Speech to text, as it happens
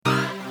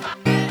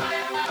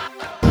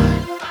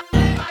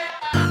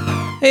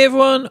Hey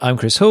everyone, I'm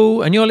Chris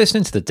Hall, and you're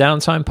listening to the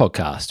Downtime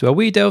Podcast, where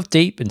we delve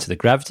deep into the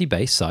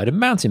gravity-based side of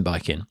mountain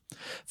biking.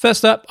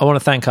 First up, I want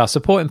to thank our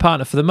supporting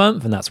partner for the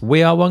month, and that's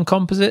We Are One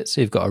Composites,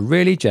 who've got a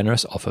really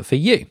generous offer for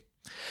you.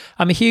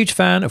 I'm a huge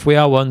fan of We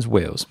Are One's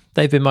wheels.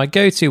 They've been my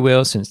go-to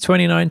wheels since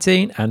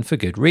 2019, and for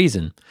good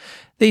reason.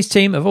 These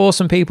team of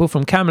awesome people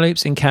from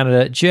Kamloops in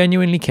Canada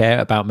genuinely care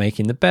about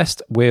making the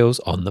best wheels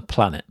on the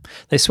planet.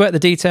 They sweat the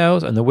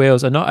details, and the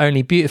wheels are not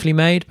only beautifully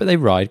made, but they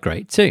ride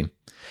great too.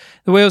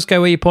 The wheels go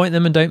where you point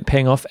them and don't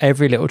ping off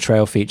every little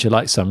trail feature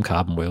like some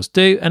carbon wheels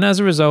do, and as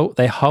a result,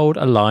 they hold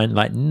a line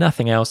like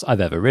nothing else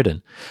I've ever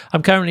ridden.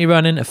 I'm currently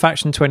running a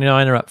Faction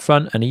 29er up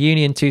front and a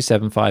Union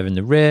 275 in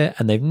the rear,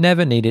 and they've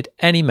never needed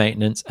any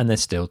maintenance, and they're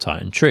still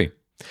tight and true.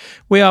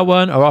 We Are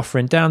One are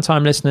offering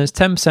Downtime listeners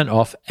 10%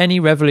 off any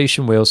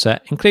Revolution wheel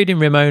set, including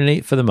rim only,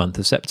 for the month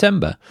of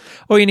September.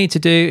 All you need to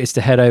do is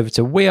to head over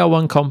to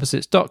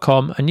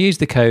weareonecomposites.com and use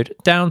the code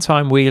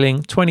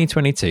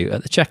DOWNTIMEWHEELING2022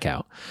 at the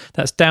checkout.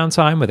 That's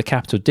downtime with a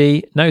capital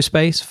D, no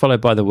space,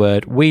 followed by the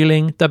word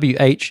wheeling,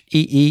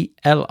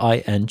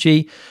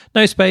 WHEELING,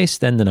 no space,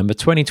 then the number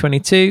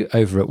 2022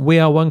 over at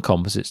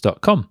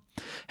weareonecomposites.com.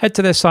 Head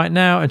to their site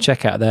now and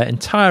check out their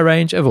entire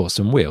range of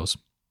awesome wheels.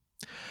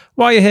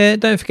 While you're here,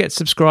 don't forget to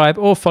subscribe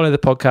or follow the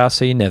podcast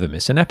so you never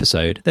miss an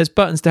episode. There's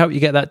buttons to help you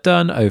get that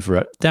done over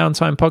at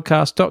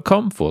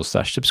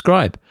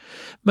downtimepodcast.com/subscribe.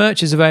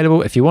 Merch is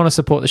available if you want to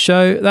support the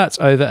show. That's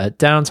over at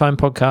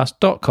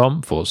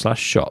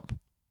downtimepodcast.com/shop.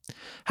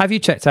 Have you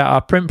checked out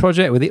our print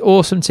project with the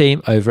awesome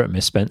team over at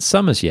Misspent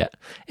Summers yet?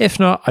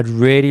 If not, I'd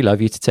really love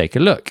you to take a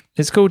look.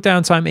 It's called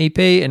Downtime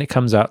EP and it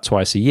comes out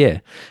twice a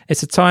year.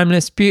 It's a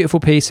timeless,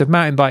 beautiful piece of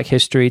mountain bike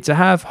history to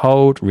have,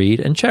 hold, read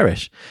and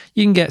cherish.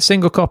 You can get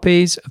single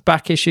copies of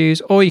back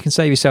issues, or you can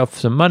save yourself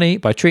some money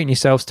by treating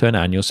yourselves to an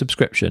annual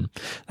subscription.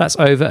 That's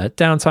over at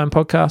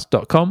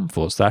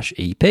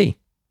downtimepodcast.com/EP.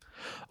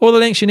 All the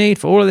links you need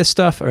for all of this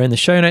stuff are in the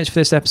show notes for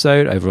this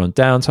episode over on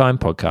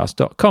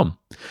downtimepodcast.com.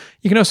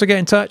 You can also get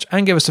in touch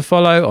and give us a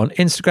follow on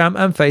Instagram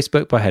and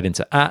Facebook by heading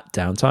to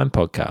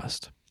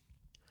 @DowntimePodcast.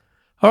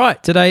 All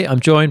right, today I'm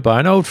joined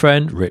by an old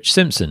friend, Rich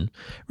Simpson.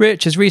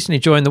 Rich has recently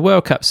joined the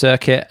World Cup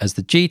circuit as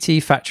the GT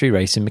factory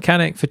racing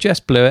mechanic for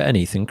Jess Blewett and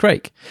Ethan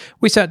Craik.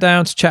 We sat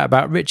down to chat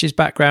about Rich's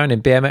background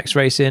in BMX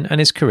racing and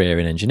his career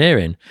in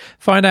engineering.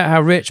 Find out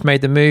how Rich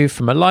made the move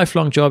from a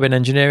lifelong job in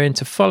engineering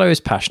to follow his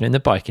passion in the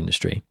bike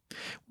industry.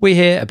 We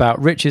hear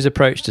about Rich's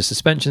approach to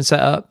suspension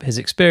setup, his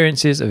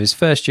experiences of his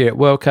first year at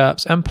World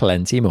Cups, and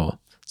plenty more.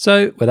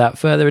 So, without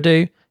further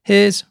ado,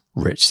 here's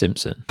Rich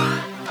Simpson.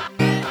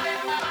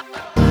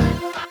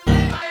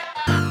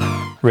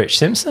 Rich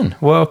Simpson,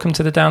 welcome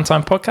to the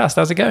Downtime Podcast.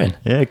 How's it going?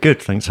 Yeah,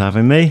 good. Thanks for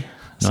having me.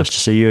 Nice to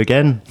see you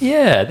again.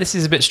 Yeah, this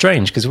is a bit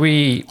strange because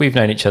we've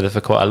known each other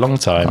for quite a long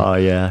time. Oh,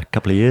 yeah, a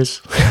couple of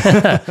years.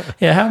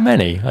 Yeah, how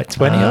many? Like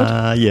 20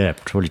 odd? Yeah,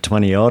 probably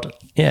 20 odd.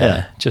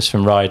 Yeah, just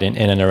from riding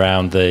in and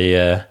around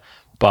the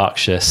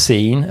Berkshire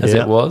scene, as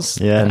it was.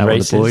 Yeah, and out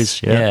races. with the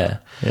boys. Yeah.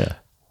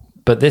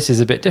 But this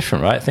is a bit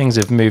different, right? Things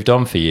have moved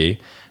on for you,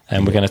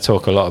 and we're going to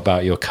talk a lot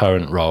about your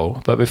current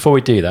role. But before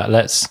we do that,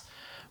 let's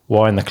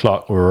wind the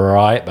clock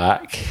right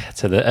back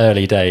to the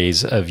early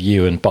days of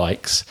you and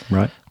bikes.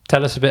 Right.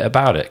 Tell us a bit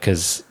about it,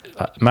 because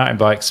mountain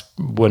bikes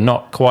were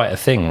not quite a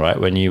thing, right,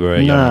 when you were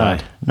a young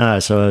lad? No,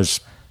 so I was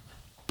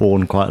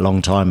born quite a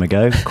long time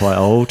ago, quite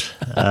old.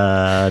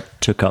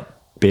 Took up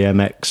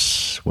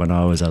BMX when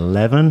I was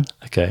 11.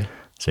 Okay.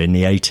 So in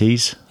the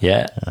 80s.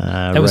 Yeah.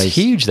 That was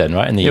huge then,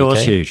 right, in the UK? It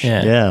was huge.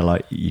 Yeah,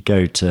 like you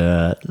go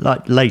to,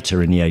 like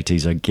later in the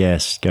 80s, I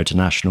guess, go to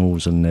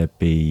nationals and there'd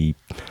be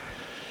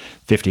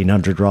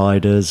 1,500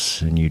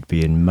 riders and you'd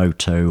be in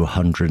Moto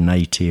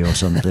 180 or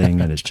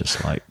something, and it's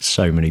just like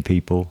so many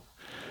people.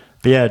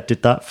 But yeah, I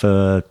did that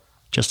for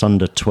just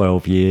under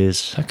 12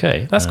 years.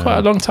 Okay, that's quite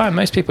a long time.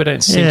 Most people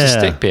don't seem to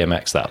stick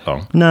BMX that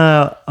long.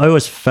 No, I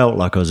always felt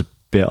like I was a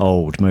bit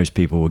old. Most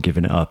people were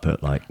giving it up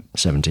at like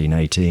 17,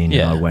 18.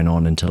 Yeah. And I went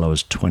on until I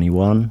was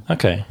 21.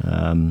 Okay.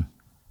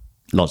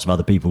 Lots of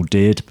other people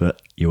did,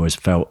 but you always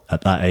felt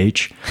at that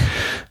age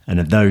and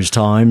at those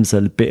times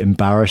a bit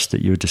embarrassed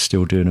that you were just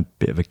still doing a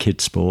bit of a kid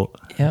sport.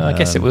 Yeah, I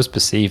guess it was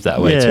perceived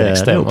that way to an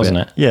extent, wasn't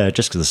it? Yeah,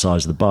 just because of the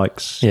size of the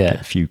bikes. Yeah.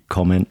 Get a few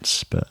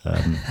comments, but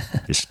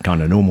it's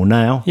kind of normal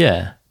now.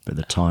 Yeah. But at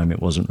the time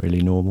it wasn't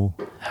really normal.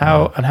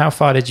 How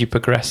far did you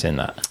progress in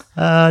that?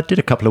 Did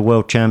a couple of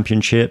world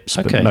championships,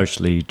 Okay. but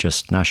mostly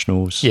just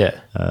nationals. Yeah.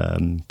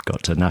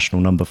 Got to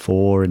national number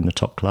 4 in the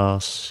top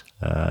class.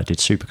 I did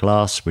super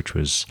class, which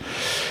was,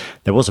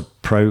 there was a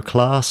pro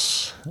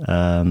class,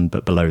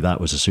 but below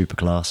that was a super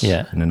class.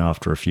 Yeah. And then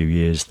after a few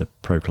years, the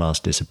pro class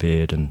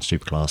disappeared and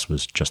super class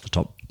was just the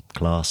top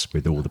class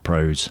with all the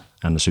pros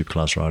and the super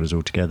class riders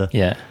all together.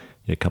 Yeah.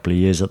 Did a couple of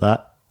years at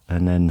that,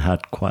 and then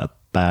had quite a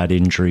bad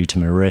injury to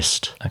my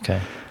wrist.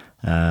 Okay.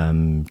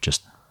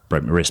 Just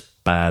broke my wrist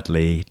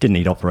badly. Didn't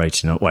need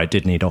operating on. Well, I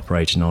did need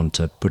operating on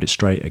to put it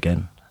straight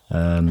again.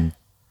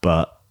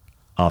 But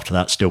after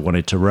that, still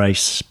wanted to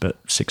race. But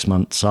 6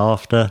 months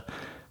after,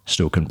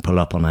 still couldn't pull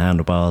up on the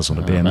handlebars on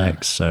a BMX.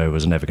 Man. So I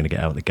was never going to get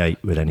out of the gate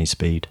with any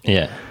speed.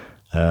 Yeah.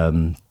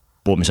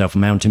 bought myself a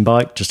mountain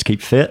bike just to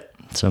keep fit.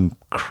 Some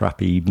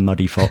crappy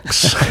Muddy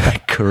Fox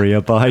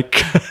courier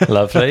bike.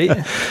 Lovely.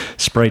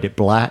 Sprayed it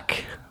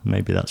black.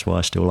 Maybe that's why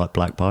I still like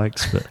black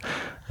bikes. But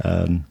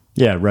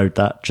rode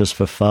that just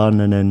for fun.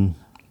 And then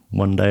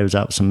one day I was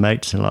out with some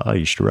mates and like, oh,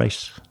 you should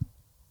race.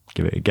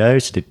 Give it a go.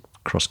 So did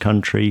cross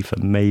country for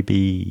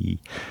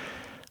maybe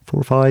 4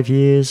 or 5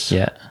 years.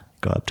 Yeah.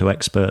 Got up to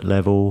expert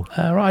level.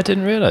 Right, I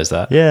didn't realise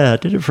that. Yeah, I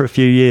did it for a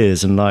few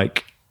years and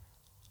like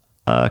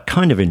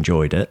kind of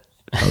enjoyed it.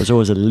 I was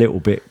always a little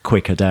bit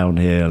quicker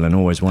downhill and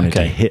always wanted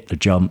to hit the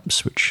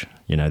jumps, which,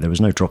 there was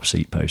no drop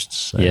seat posts.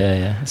 So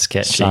yeah,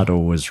 sketchy.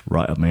 Saddle was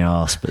right up my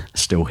arse, but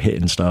still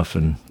hitting stuff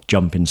and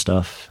jumping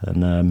stuff.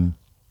 And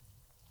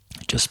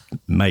just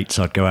mates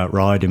I'd go out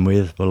riding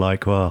with were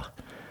like, well,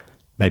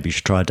 maybe you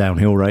should try a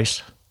downhill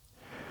race.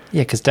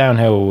 Yeah, because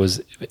downhill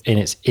was in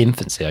its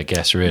infancy, I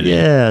guess, really.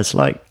 Yeah, it was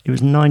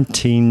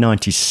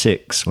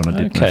 1996 when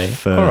I did my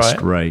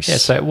first race. Yeah,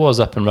 so it was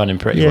up and running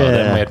pretty well.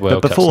 Then we had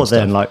World but before Cups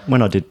and then, like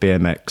when I did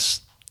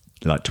BMX,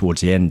 like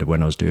towards the end of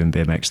when I was doing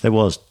BMX, there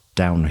was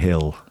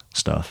downhill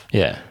stuff.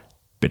 Yeah.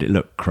 But it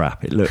looked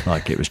crap. It looked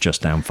like it was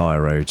just down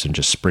fire roads and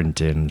just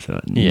sprinting.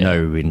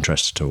 No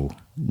interest at all.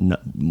 No,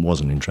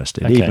 wasn't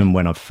interested. Okay. Even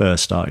when I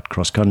first started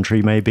cross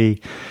country,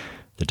 maybe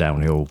the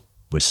downhill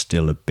was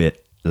still a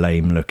bit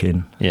lame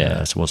looking.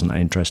 Yeah. So wasn't that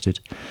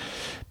interested.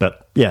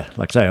 But yeah,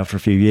 like I say, after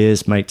a few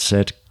years, mates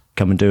said,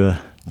 come and do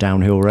a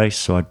downhill race.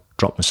 So I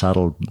dropped my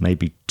saddle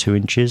maybe 2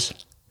 inches,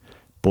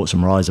 bought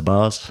some riser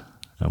bars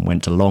and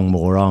went to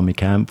Longmoor Army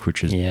Camp,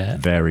 which was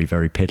very,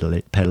 very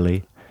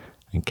pedally,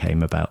 and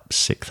came about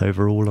 6th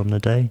overall on the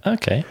day.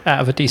 Okay. Out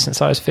of a decent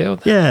sized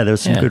field? Yeah, there were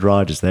some good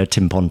riders there.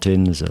 Tim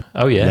Pontin is a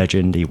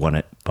legend. He won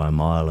it by a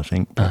mile, I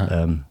think. But,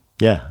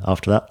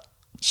 after that,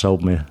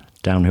 sold me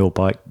downhill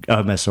bike.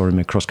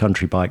 My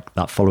cross-country bike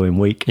that following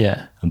week.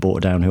 Yeah. And bought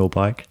a downhill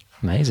bike.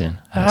 Amazing.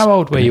 How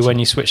old were you when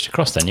you switched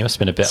across then? You must have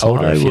been a bit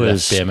older if you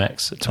left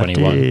BMX at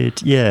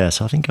 21.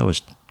 So I think I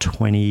was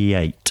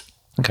 28.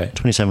 Okay.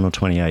 27 or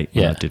 28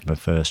 when I did my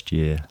first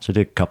year. So I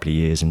did a couple of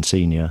years in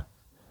senior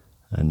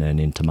and then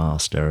into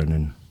master and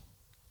then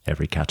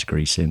every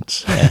category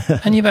since. Yeah.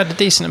 And you've had a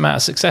decent amount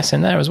of success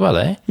in there as well,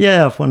 eh?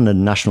 Yeah, I've won the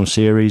national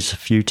series a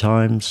few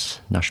times,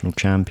 national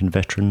champion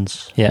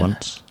veterans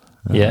once.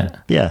 Had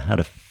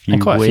a few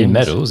and quite wins. A few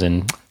medals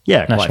in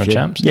national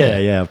champs.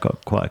 Yeah, I've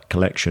got quite a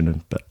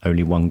collection, but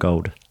only one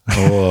gold.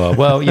 Oh,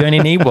 well, you only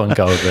need one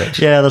gold, Rich.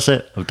 Yeah, that's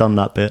it. I've done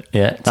that bit.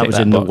 Yeah, that was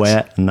in the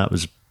wet, and that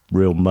was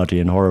real muddy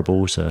and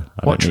horrible. So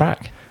what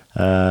track?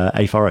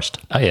 A Forest.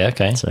 Oh yeah,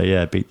 okay.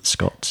 So beat the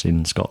Scots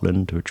in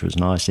Scotland, which was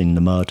nice in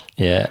the mud.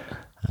 Yeah.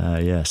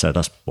 So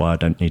that's why I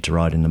don't need to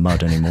ride in the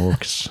mud anymore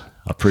because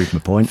I proved my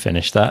point.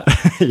 Finished that.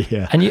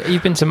 Yeah. And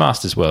you've been to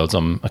Masters Worlds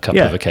on a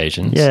couple of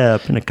occasions. Yeah,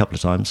 I've been a couple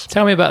of times.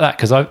 Tell me about that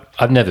because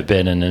I've never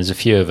been, and there's a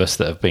few of us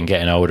that have been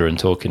getting older and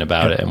talking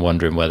about it and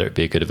wondering whether it'd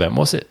be a good event.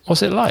 What's it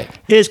like?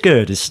 It's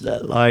good. It's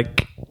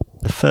like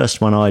the first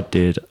one I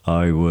did,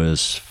 I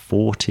was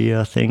 40,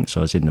 I think.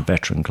 So I was in the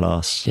veteran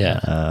class.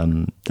 Yeah.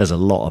 There's a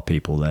lot of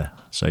people there.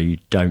 So you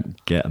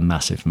don't get a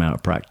massive amount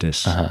of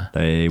practice.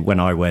 When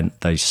I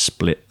went, they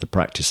split the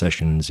practice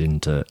sessions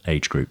into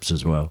age groups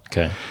as well.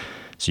 Okay.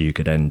 So you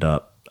could end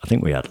up, I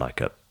think we had like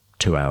a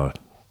 2-hour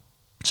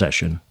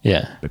session.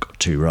 Yeah. We got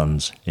 2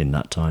 runs in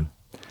that time,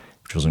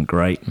 which wasn't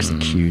great because the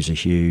queues are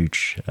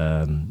huge.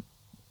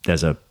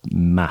 There's a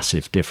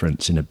massive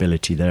difference in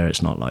ability there.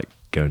 It's not like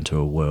going to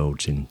a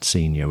Worlds in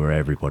senior where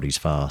everybody's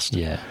fast.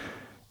 Yeah.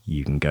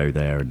 You can go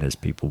there and there's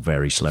people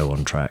very slow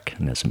on track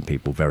and there's some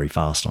people very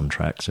fast on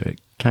track. So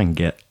it can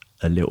get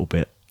a little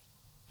bit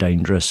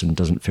dangerous and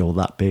doesn't feel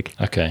that big.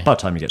 Okay. By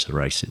the time you get to the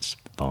race, it's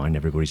fine.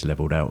 Everybody's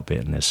leveled out a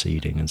bit and there's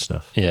seeding and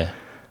stuff. Yeah.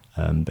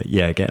 But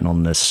getting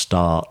on the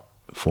start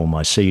for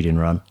my seeding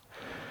run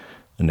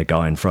and the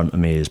guy in front of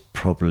me is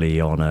probably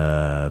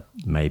on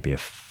maybe a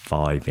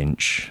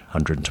 5-inch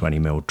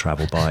 120mm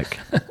travel bike.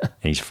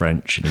 He's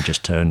French and he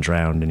just turns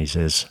around and he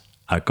says,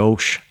 "À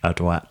gauche, à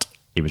droite."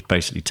 He was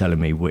basically telling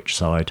me which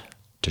side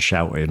to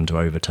shout at him to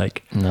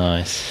overtake.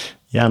 Nice.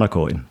 Yeah, and I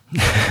caught him.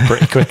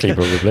 Pretty quickly,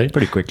 probably.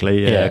 Pretty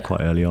quickly,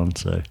 quite early on.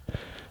 So,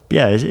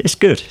 yeah, it's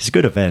good. It's a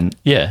good event.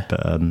 Yeah.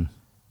 But,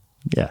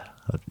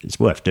 it's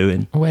worth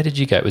doing. Where did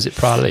you go? Was it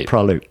Pralup?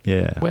 Pralup,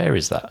 yeah. Where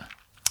is that?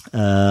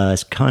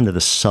 It's kind of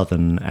the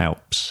Southern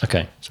Alps.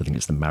 Okay. So I think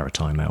it's the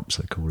Maritime Alps,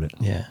 they call it.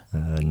 Yeah.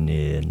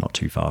 Not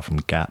too far from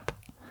Gap.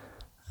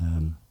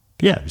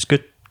 It was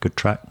good. Good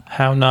track.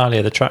 How gnarly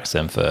are the tracks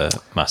then for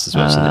Masters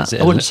Worlds?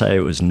 I wouldn't say it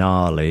was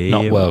gnarly.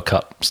 Not World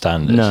Cup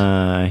standard.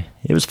 No,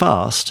 it was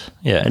fast.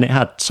 Yeah. And it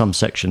had some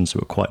sections that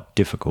were quite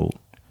difficult.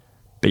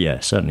 But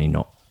certainly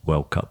not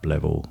World Cup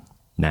level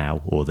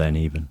now or then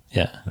even.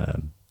 Yeah.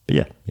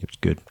 It was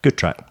good. Good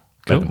track.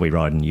 Cool. But we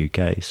ride in the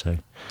UK, so.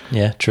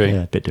 Yeah, true.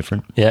 Yeah, a bit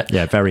different. Yeah.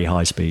 Yeah, very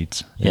high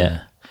speeds.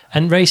 Yeah.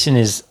 And racing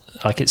is,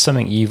 it's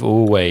something you've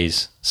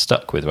always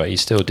stuck with, right? You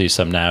still do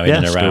some now in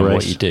and around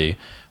what you do.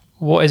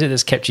 what is it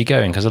that's kept you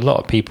going? Because a lot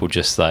of people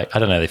just like, I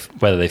don't know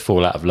whether they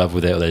fall out of love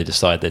with it or they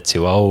decide they're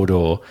too old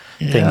or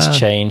things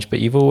change, but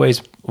you've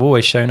always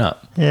shown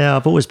up. Yeah,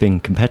 I've always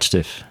been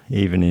competitive.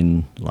 Even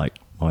in like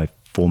my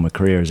former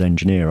career as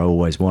engineer, I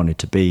always wanted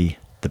to be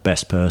the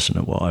best person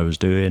at what I was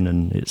doing,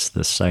 and it's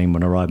the same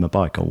when I ride my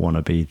bike. I want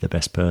to be the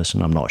best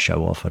person. I'm not a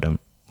show off. I don't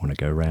want to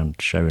go around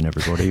showing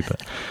everybody,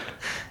 but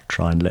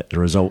try and let the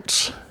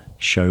results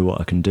show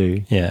what I can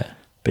do. Yeah.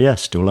 But yeah,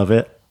 still love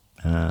it.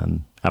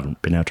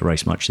 Haven't been able to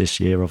race much this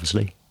year,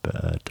 obviously,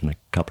 but done a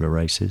couple of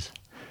races.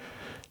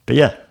 But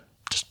yeah,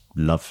 just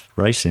love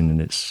racing,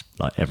 and it's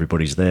like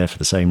everybody's there for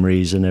the same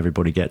reason.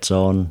 Everybody gets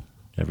on.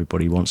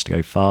 Everybody wants to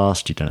go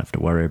fast. You don't have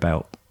to worry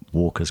about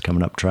walkers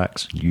coming up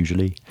tracks,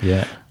 usually.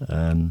 Yeah.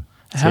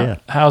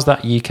 How's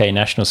that UK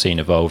national scene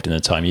evolved in the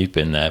time you've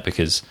been there?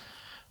 Because,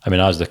 I mean,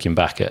 I was looking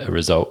back at a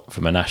result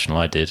from a national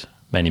I did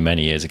many,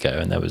 many years ago,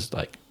 and there was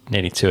like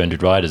nearly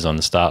 200 riders on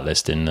the start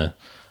list in the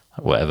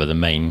whatever the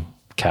main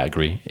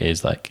category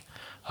is, like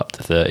up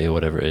to 30 or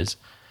whatever it is.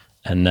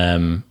 And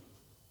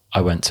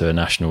I went to a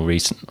national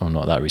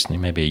not that recently,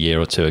 maybe a year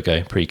or two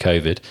ago,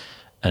 pre-COVID,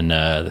 and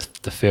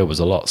the field was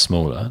a lot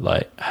smaller.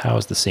 Like, how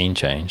has the scene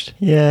changed?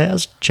 Yeah, it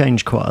has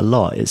changed quite a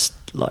lot. It's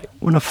like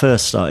when I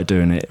first started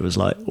doing it, it was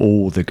like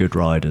all the good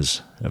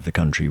riders of the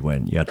country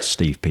went. You had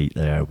Steve Peat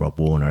there, Rob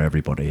Warner,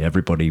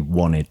 everybody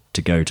wanted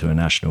to go to a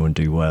national and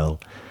do well.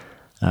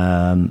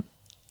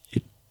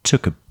 It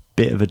took a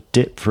bit of a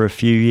dip for a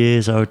few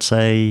years, I would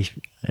say.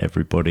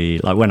 Everybody,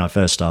 like when I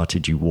first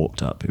started, you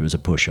walked up, it was a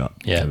push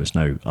up. Yeah. There was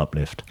no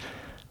uplift.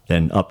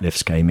 Then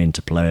uplifts came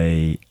into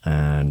play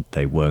and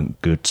they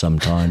weren't good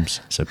sometimes,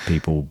 so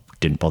people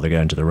didn't bother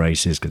going to the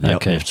races because the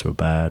uplifts were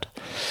bad.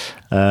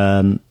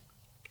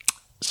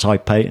 Cy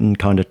Payton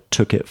kind of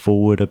took it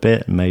forward a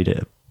bit and made it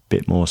a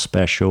bit more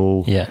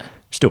special. Yeah.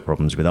 Still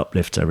problems with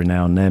uplifts every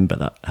now and then, but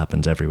that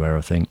happens everywhere,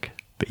 I think.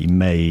 But he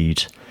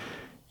made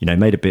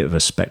a bit of a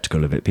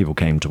spectacle of it. People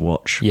came to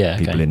watch. Yeah,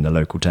 people in the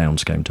local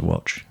towns came to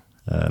watch.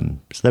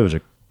 So there was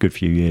a good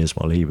few years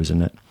while he was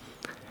in it.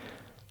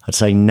 I'd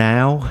say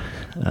now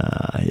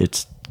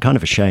it's kind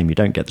of a shame you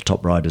don't get the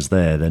top riders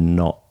there. They're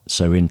not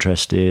so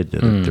interested.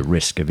 The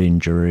risk of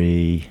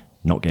injury,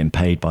 not getting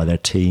paid by their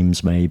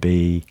teams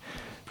maybe,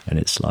 and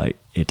it's like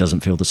it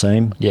doesn't feel the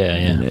same.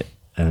 Yeah.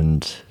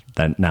 And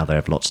then now they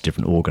have lots of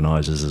different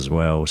organisers as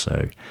well,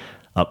 so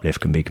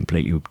uplift can be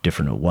completely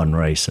different at one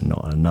race and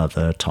not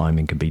another.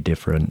 Timing can be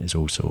different. There's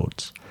all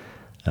sorts.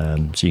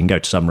 So you can go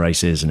to some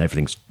races and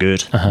everything's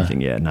good. You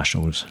think, yeah,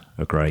 nationals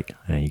are great.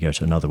 And then you go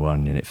to another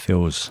one and it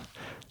feels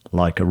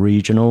like a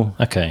regional.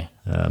 Okay.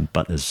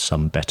 But there's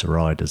some better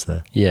riders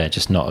there. Yeah,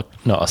 just not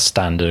a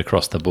standard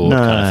across the board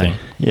kind of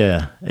thing.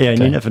 Yeah. And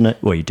you never know.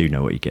 Well, you do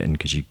know what you're getting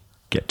because you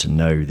get to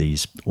know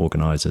these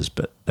organisers,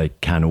 but they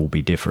can all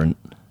be different.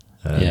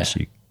 So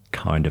you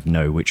kind of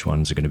know which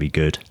ones are going to be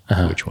good,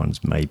 which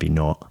ones maybe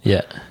not,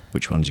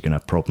 which ones you're going to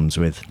have problems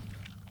with.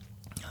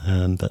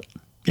 But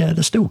yeah,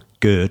 they're still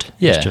good.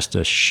 Yeah. It's just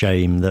a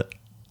shame that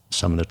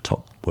some of the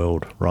top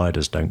world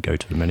riders don't go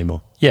to them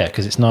anymore. Yeah,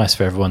 because it's nice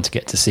for everyone to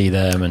get to see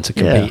them and to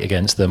compete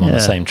against them on the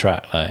same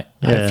track. Like,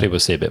 hopefully we'll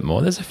see a bit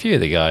more. There's a few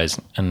of the guys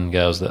and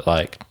girls that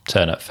like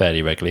turn up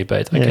fairly regularly,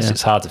 but I guess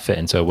it's hard to fit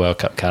into a World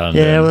Cup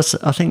calendar. Yeah, well,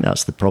 I think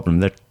that's the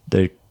problem.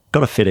 They've got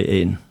to fit it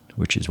in,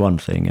 which is one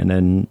thing, and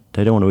then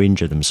they don't want to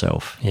injure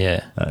themselves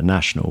at a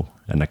national,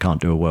 and they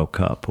can't do a World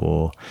Cup,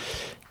 or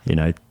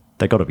they've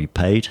got to be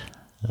paid.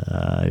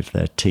 If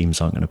their teams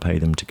aren't going to pay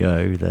them to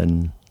go,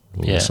 then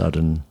all of a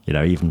sudden,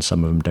 even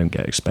some of them don't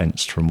get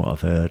expensed from what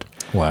I've heard.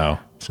 Wow.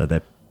 So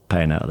they're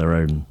paying out of their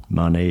own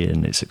money,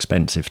 and it's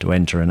expensive to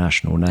enter a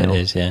national now. It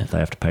is, yeah. They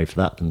have to pay for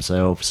that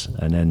themselves,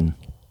 and then,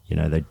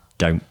 they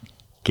don't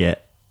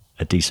get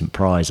a decent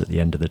prize at the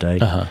end of the day.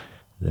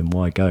 Then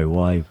why go?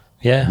 Why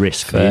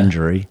risk the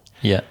injury?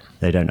 Yeah.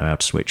 They don't know how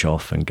to switch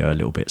off and go a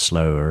little bit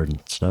slower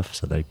and stuff,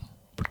 so they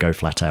would go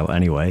flat out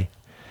anyway.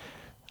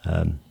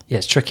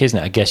 It's tricky, isn't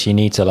it? I guess you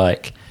need to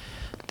like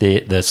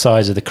the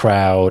size of the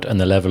crowd and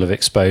the level of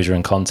exposure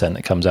and content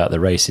that comes out of the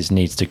races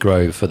needs to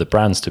grow for the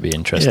brands to be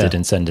interested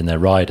in sending their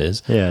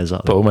riders. Yeah,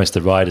 exactly. But almost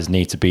the riders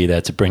need to be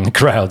there to bring the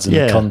crowds and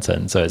the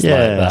content. So it's like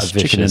that it's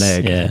vicious chicken and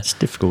egg. Yeah. It's a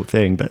difficult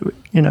thing, but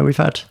we've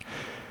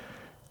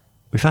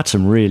had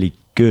some really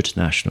good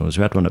nationals.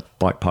 We had one at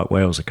Bike Park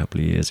Wales a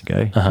couple of years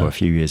ago, or a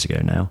few years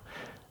ago now.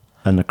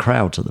 And the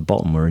crowds at the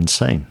bottom were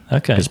insane.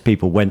 Okay. Because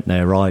people went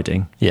there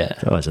riding. Yeah.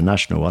 So it's a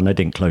national one. They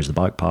didn't close the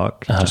bike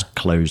park, just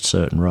closed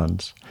certain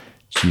runs.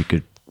 So you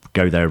could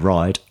go there,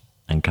 ride,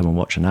 and come and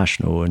watch a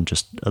national, and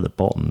just at the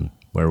bottom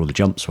where all the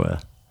jumps were.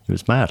 It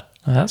was mad.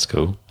 Oh, that's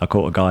cool. I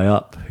caught a guy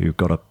up who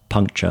got a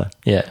puncture.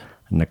 Yeah.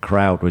 And the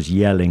crowd was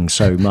yelling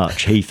so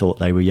much. He thought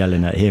they were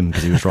yelling at him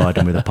because he was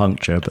riding with a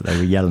puncture, but they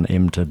were yelling at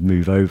him to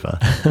move over.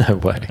 No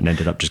way. And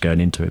ended up just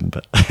going into him.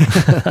 But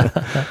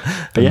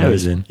yeah,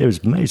 it was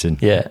amazing.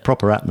 Yeah.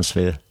 Proper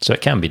atmosphere. So it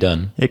can be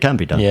done. It can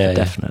be done. Yeah,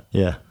 definite.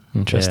 Yeah.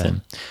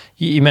 Interesting. Yeah.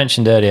 You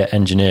mentioned earlier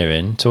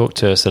engineering. Talk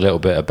to us a little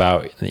bit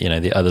about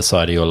the other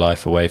side of your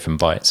life away from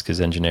bikes,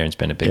 because engineering's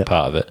been a big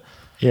part of it.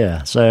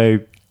 Yeah. So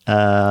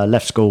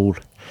left school.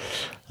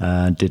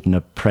 Did an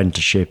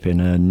apprenticeship in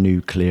a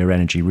nuclear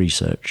energy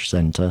research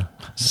centre.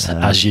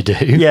 As you do.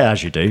 Yeah,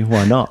 as you do.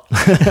 Why not?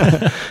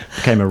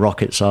 Became a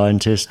rocket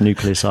scientist,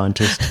 nuclear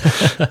scientist.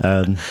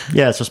 So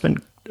I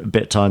spent a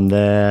bit of time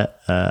there.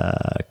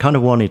 Kind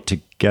of wanted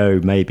to go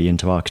maybe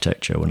into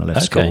architecture when I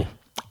left school,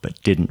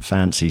 but didn't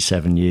fancy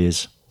 7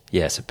 years.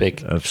 Yeah, it's a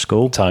big of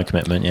school time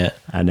commitment. Yeah,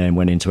 and then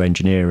went into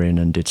engineering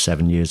and did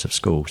 7 years of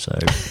school. So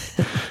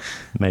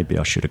maybe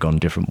I should have gone a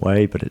different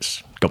way, but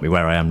it's got me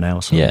where I am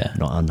now. So I'm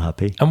not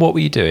unhappy. And what were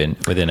you doing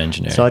within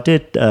engineering? So I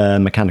did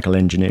mechanical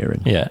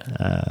engineering. Yeah.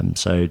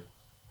 So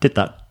did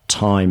that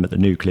time at the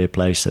nuclear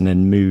place, and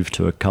then moved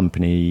to a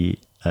company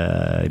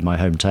in my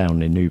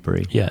hometown in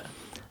Newbury. Yeah.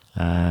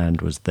 And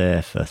was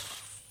there for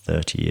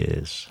 30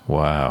 years.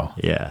 Wow.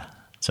 Yeah.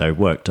 So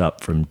worked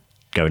up from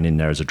going in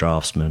there as a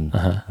draftsman.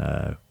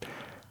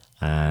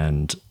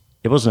 And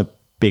it wasn't a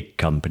big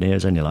company. It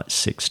was only like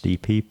 60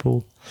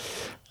 people.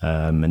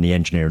 And the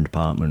engineering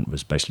department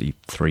was basically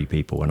 3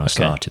 people when I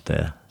started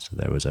there. So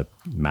there was a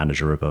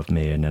manager above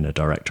me and then a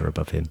director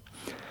above him.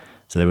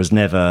 So there was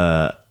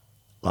never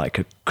like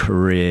a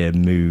career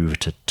move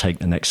to take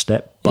the next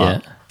step.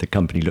 But the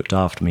company looked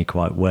after me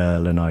quite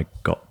well, and I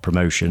got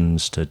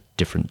promotions to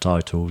different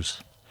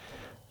titles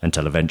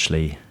until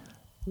eventually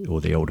all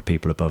the older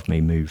people above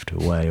me moved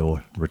away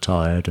or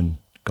retired, and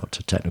got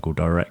to technical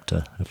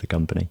director of the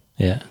company.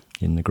 Yeah.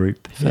 In the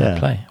group. Fair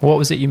play. What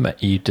was it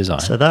you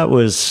designed? So that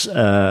was,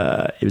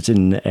 it was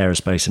in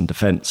aerospace and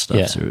defence stuff.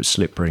 Yeah. So it was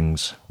slip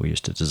rings we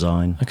used to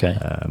design,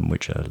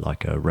 which are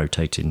like a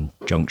rotating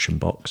junction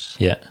box.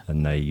 Yeah.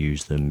 And they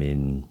use them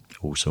in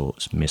all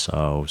sorts,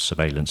 missiles,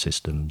 surveillance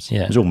systems.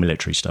 Yeah. It was all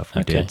military stuff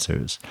we did. So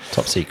it was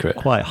top secret.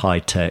 Quite high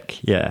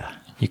tech. Yeah.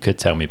 You could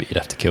tell me, but you'd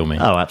have to kill me.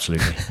 Oh,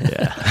 absolutely.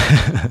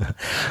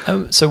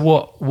 Yeah. So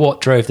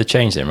what drove the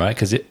change then, right?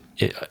 Because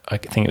I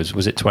think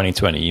was it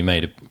 2020? You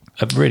made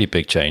a really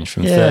big change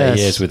from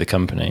 30 years with the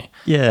company.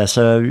 Yeah.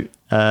 So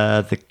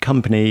the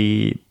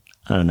company,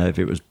 I don't know if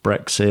it was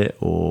Brexit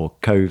or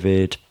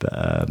COVID,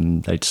 but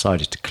they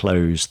decided to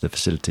close the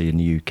facility in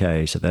the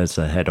UK. So there's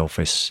the head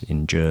office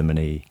in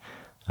Germany.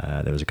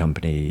 There was a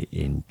company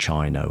in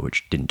China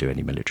which didn't do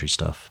any military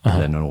stuff, but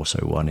then also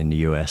one in the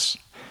US.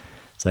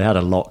 So they had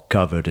a lot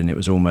covered, and it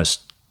was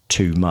almost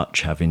too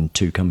much having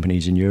 2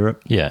 companies in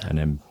Europe. Yeah. And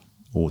then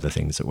all the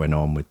things that went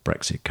on with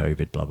Brexit,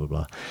 COVID, blah, blah,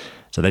 blah.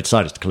 So they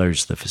decided to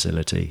close the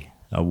facility.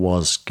 I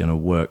was going to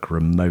work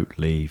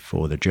remotely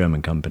for the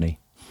German company.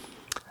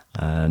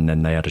 And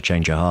then they had a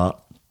change of heart.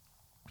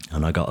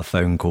 And I got a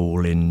phone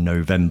call in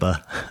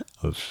November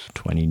of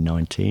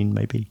 2019,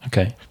 maybe.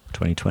 Okay.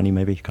 2020,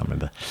 maybe. Can't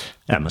remember.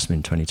 Yeah, it must have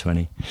been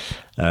 2020.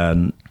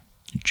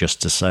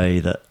 Just to say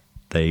that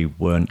they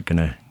weren't going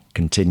to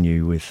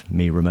continue with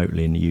me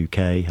remotely in the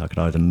UK. I could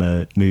either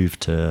move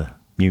to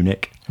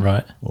Munich,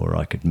 right, or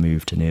I could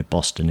move to near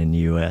Boston in the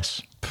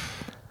US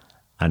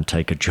and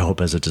take a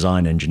job as a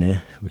design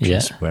engineer, which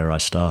is where I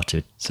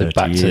started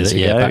 30 years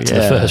ago. Back to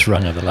the first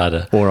rung of the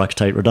ladder. Or I could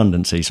take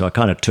redundancy. So I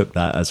kind of took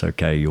that as,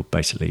 okay, you're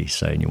basically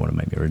saying you want to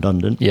make me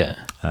redundant. Yeah.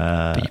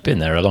 But you've been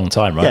there a long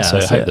time, right? Yeah, so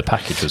I hope the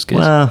package was good.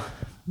 Well,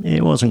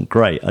 it wasn't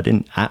great. I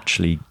didn't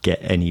actually get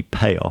any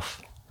payoff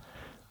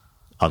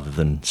other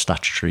than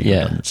statutory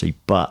redundancy,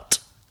 but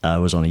I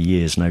was on a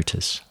year's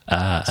notice.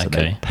 So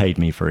they paid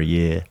me for a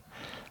year.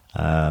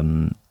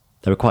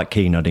 They were quite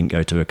keen I didn't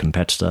go to a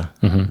competitor.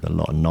 A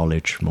lot of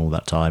knowledge from all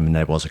that time, and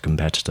there was a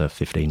competitor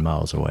 15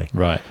 miles away.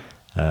 Right.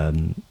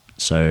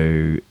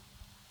 So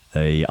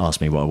they asked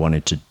me what I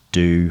wanted to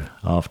do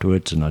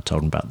afterwards, and I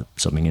told them about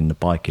something in the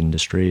bike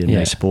industry, and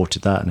they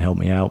supported that and helped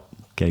me out,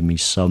 gave me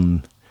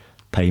some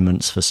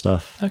payments for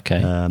stuff,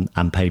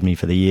 and paid me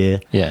for the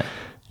year. Yeah.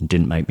 And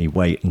didn't make me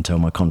wait until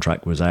my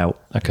contract was out.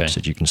 Okay.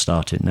 Said you can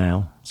start it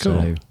now. Cool.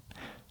 So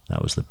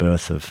that was the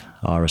birth of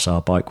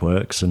RSR Bike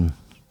Works, and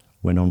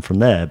went on from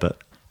there.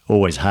 But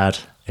always had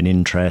an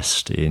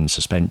interest in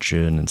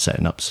suspension and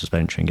setting up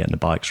suspension, getting the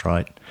bikes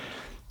right.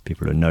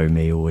 People who know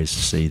me always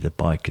see the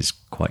bike is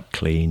quite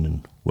clean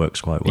and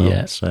works quite well.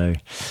 Yeah. So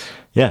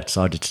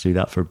decided to do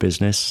that for a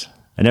business,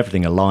 and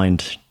everything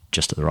aligned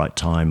just at the right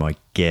time, I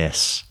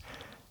guess,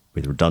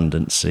 with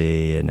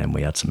redundancy, and then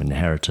we had some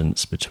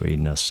inheritance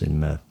between us in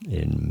me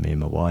and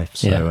my wife.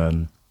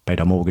 So paid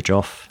our mortgage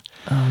off.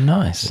 Oh,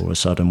 nice. All of a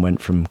sudden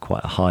went from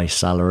quite a high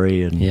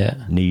salary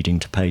and needing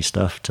to pay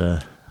stuff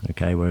to,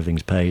 okay, where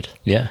everything's paid.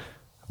 Yeah.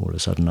 All of a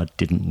sudden I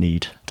didn't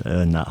need to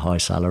earn that high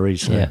salary.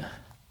 So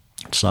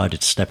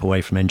decided to step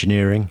away from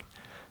engineering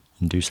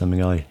and do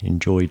something I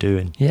enjoy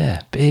doing.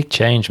 Yeah, big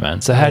change,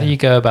 man. So how do you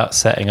go about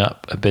setting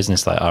up a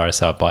business like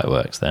RSR Bike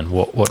Works then?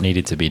 What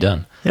needed to be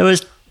done? It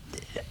was...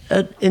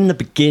 in the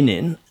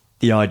beginning,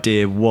 the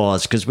idea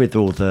was, because with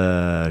all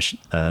the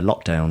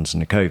lockdowns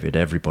and the COVID,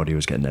 everybody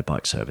was getting their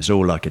bike serviced.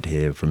 All I could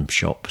hear from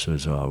shops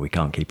was, oh, we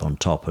can't keep on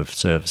top of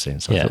servicing.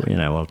 So I thought,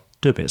 I'll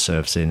do a bit of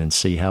servicing and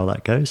see how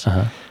that goes. So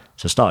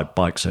I started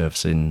bike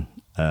servicing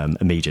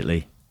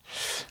immediately.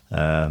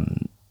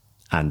 And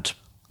I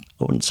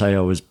wouldn't say I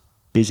was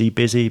busy,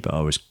 but I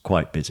was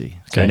quite busy.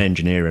 So in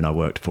engineering, I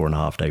worked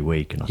 4.5 day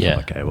week, and I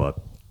thought, okay,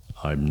 well,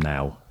 I'm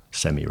now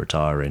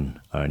semi-retiring.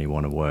 I only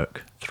want to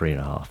work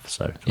 3.5,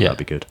 so Yeah. that'd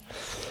be good.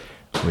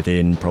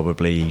 Within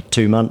probably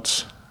 2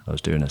 months, I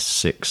was doing a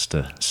 6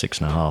 to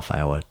 6.5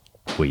 hour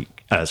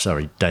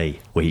day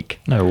week.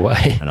 No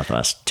way. And I thought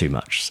that's too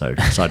much. So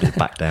decided to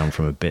back down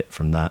from a bit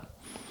from that.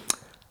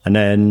 And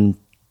then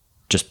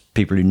just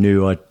people who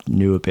knew I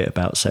knew a bit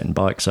about setting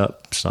bikes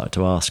up started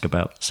to ask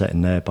about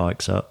setting their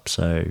bikes up.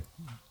 So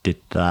did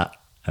that.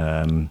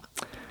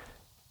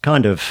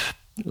 Kind of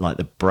like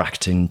the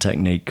bracketing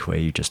technique where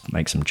you just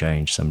make some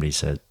change. Somebody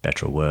says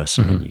better or worse,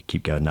 and you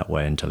keep going that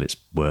way until it's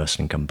worse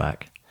and come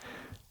back.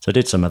 So I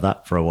did some of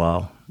that for a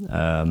while,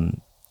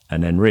 and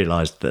then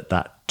realised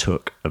that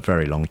took a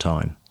very long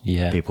time.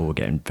 Yeah. People were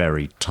getting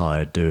very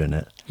tired doing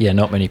it. Yeah,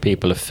 not many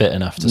people are fit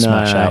enough to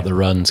smash out the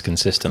runs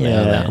consistently. Are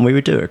Yeah, they? and we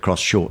would do it across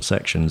short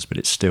sections, but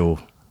it's still,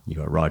 you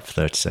got to ride for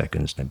 30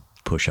 seconds, then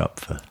push up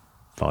for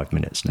 5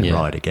 minutes, and then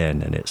ride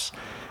again. And it's,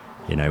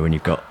 when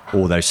you've got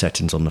all those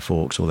settings on the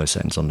forks, all those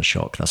settings on the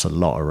shock, that's a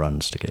lot of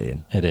runs to get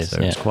in. It is,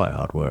 So it's quite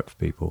hard work for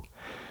people.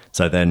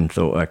 So then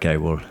thought, okay,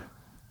 well,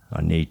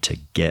 I need to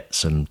get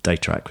some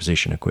data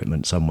acquisition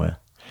equipment somewhere.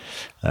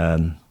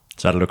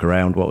 So I had a look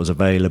around what was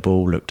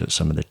available, looked at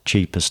some of the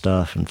cheaper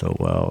stuff and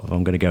thought, well, if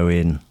I'm going to go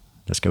in,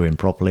 let's go in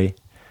properly.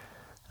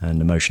 And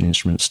the Motion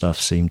Instrument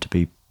stuff seemed to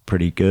be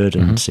pretty good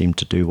and seemed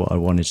to do what I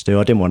wanted to do.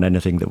 I didn't want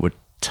anything that would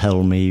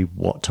tell me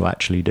what to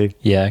actually do.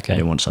 Yeah, okay. I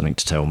didn't want something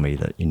to tell me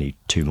that you need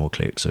 2 more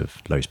clicks of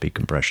low-speed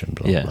compression,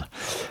 blah, blah,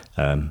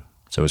 blah.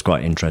 So I was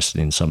quite interested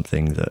in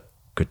something that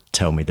could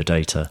tell me the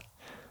data,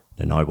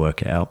 then I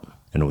work it out.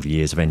 And all the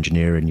years of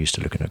engineering, used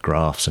to looking at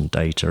graphs and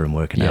data and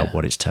working out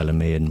what it's telling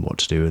me and what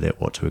to do with it,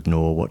 what to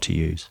ignore, what to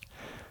use.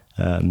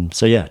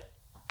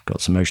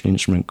 Got some Motion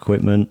Instrument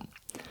equipment.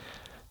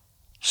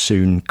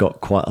 Soon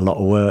got quite a lot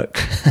of work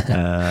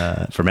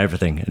from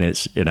everything. And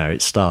it's,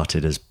 it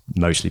started as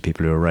mostly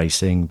people who are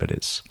racing, but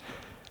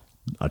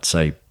I'd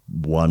say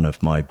one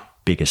of my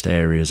biggest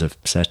areas of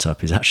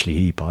setup is actually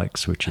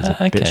e-bikes, which is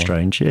a bit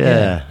strange.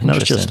 Yeah. And that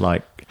was just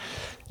like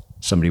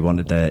somebody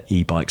wanted their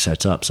e-bike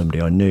set up,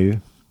 somebody I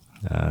knew.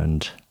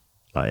 And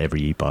like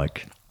every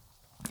e-bike,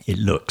 it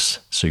looks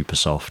super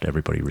soft.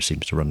 Everybody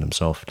seems to run them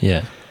soft.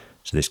 Yeah.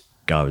 So this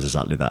guy was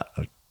exactly that.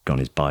 On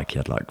his bike, he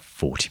had like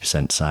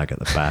 40% sag at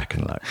the back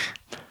and like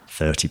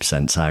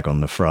 30% sag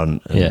on the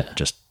front. And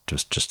just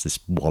this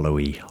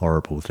wallowy,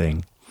 horrible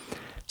thing.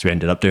 So we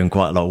ended up doing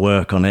quite a lot of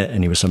work on it,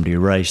 and he was somebody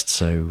who raced.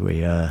 So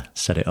we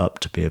set it up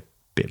to be a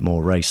bit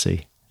more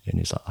racy. And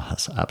he's like, oh,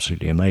 that's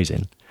absolutely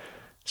amazing.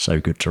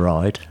 So good to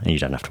ride, and you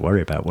don't have to worry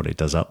about what it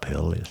does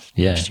uphill.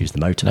 Just use the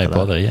motor. No for that.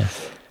 bother, yeah.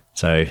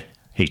 So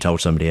he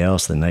told somebody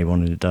else, then they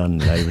wanted it done,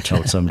 and they were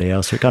told somebody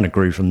else. So it kind of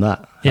grew from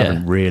that. Yeah.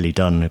 Haven't really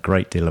done a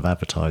great deal of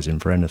advertising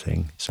for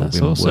anything. It's all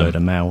been word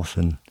of mouth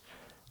and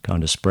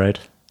kind of spread.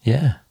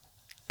 Yeah.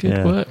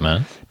 Good work,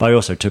 man. But I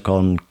also took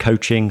on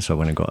coaching. So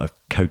when I got a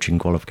coaching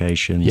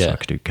qualification, so I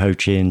could do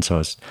coaching. So I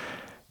was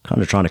kind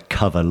of trying to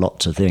cover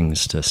lots of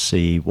things to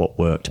see what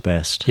worked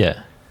best.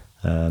 Yeah.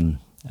 And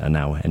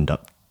now I end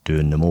up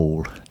doing them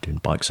all, doing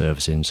bike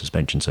servicing,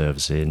 suspension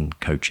servicing,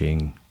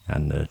 coaching,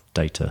 and the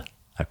data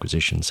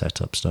acquisition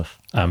setup stuff.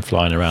 And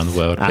flying around the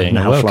world, And being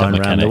now a World Cup flying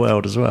around mechanic. the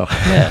world as well.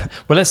 Yeah.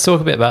 Well, let's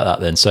talk a bit about that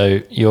then.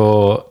 So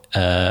you're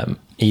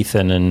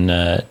Ethan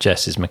and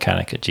Jess's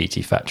mechanic at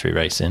GT Factory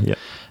Racing. Yeah.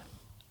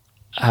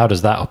 How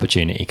does that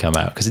opportunity come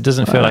out? Because it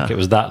doesn't feel like it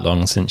was that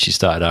long since you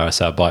started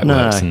RSR Bike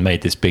Works and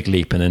made this big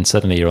leap, and then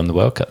suddenly you're on the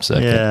World Cup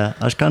circuit. Yeah,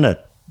 I was kind of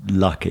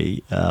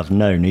lucky. I've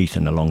known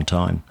Ethan a long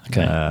time.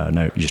 Okay.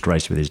 I just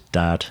raced with his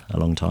dad a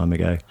long time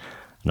ago.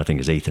 And I think,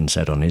 as Ethan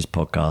said on his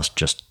podcast,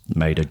 just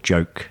made a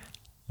joke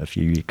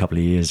a couple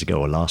of years ago,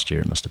 or last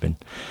year it must have been,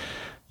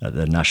 at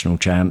the national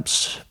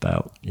champs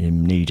about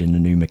him needing a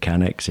new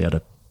mechanics. He had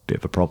a bit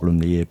of a problem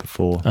the year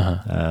before.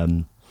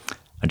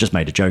 I just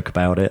made a joke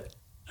about it.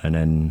 And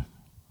then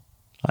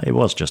it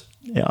was just,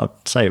 I'd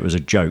say it was a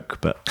joke,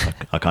 but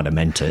I kind of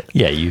meant it.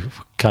 Yeah, you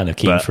kind of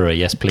keen for a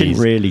yes, please.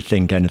 Didn't really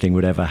think anything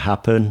would ever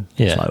happen.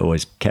 Yeah. So I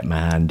always kept my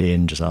hand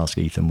in, just ask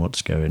Ethan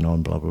what's going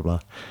on, blah, blah, blah.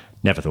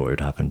 Never thought it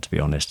would happen, to be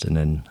honest. And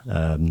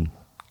then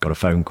got a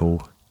phone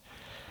call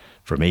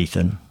from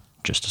Ethan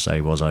just to say,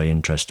 was I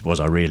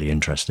really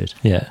interested?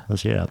 Yeah. I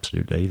was, yeah,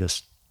 absolutely.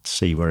 Let's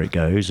see where it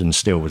goes. And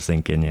still was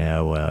thinking,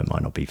 yeah, well, it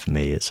might not be for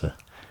me. It's a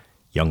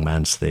young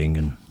man's thing,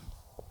 and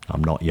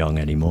I'm not young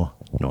anymore.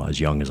 Not as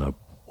young as I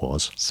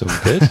was. So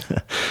good.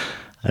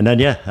 And then,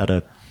 had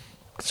a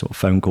sort of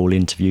phone call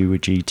interview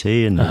with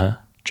GT, and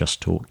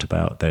just talked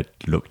about, they'd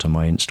looked on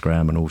my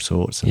Instagram and all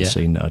sorts and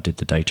seen that I did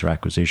the data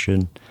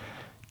acquisition.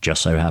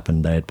 Just so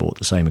happened they had bought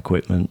the same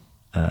equipment,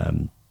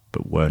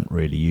 but weren't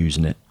really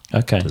using it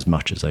as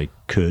much as they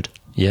could.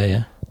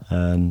 Yeah.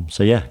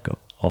 Got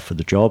offered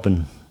the job,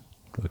 and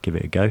I'll give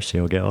it a go, see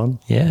how I get on.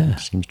 Yeah.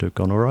 Seems to have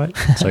gone all right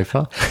so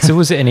far. So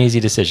was it an easy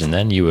decision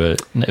then? It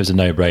was a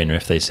no-brainer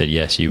if they said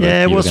yes, you were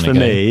Yeah, it you was were for gonna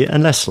go. me,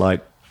 unless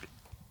like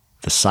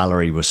the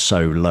salary was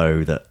so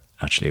low that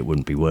actually it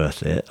wouldn't be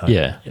worth it.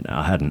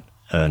 I hadn't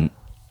earned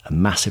a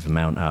massive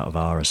amount out of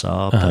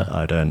RSR, but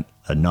I'd earned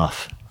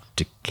enough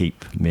to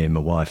keep me and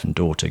my wife and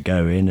daughter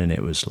going, and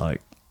it was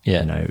like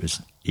Yeah. You know, it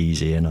was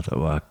easy, and I thought,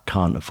 well, I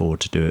can't afford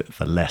to do it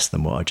for less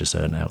than what I just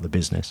earned out of the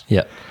business.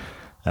 Yeah.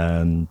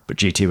 But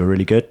GT were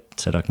really good,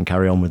 said I can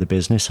carry on with the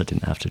business. I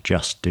didn't have to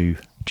just do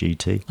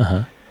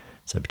GT.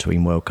 So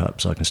between World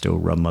Cups, I can still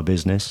run my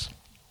business.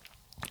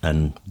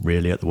 And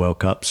really at the World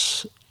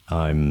Cups,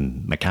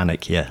 I'm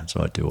mechanic,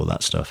 so I do all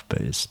that stuff.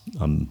 But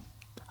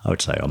I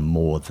would say I'm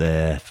more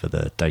there for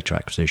the data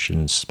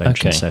acquisition,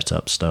 suspension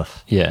setup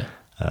stuff. Yeah.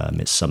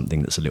 It's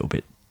something that's a little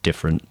bit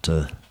different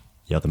to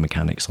the other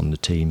mechanics on the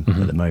team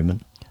at the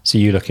moment. So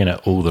you're looking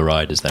at all the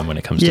riders then when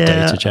it comes to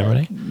data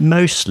generally?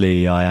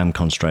 Mostly I am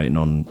concentrating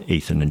on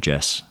Ethan and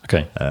Jess.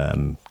 Okay.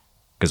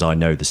 Because I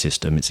know the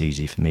system, it's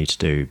easy for me to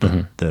do.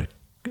 But the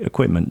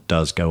equipment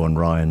does go on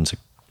Ryan's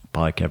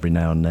bike every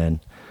now and then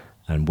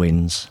and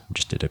wins.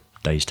 Just did a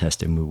day's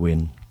testing with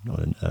Win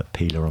on a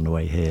peeler on the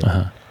way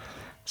here.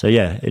 So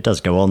yeah, it does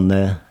go on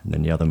there. And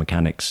then the other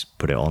mechanics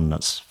put it on,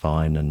 that's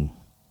fine. And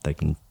they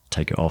can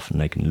take it off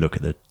and they can look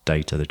at the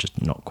data. They're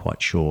just not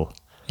quite sure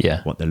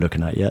what they're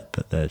looking at yet,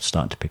 but they're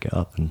starting to pick it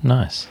up. And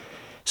nice.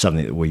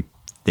 Something that we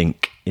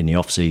think in the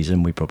off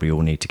season we probably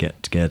all need to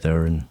get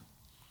together and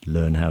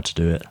learn how to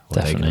do it. Or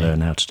Definitely. they can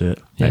learn how to do it.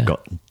 They've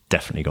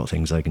definitely got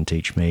things they can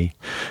teach me.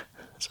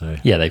 So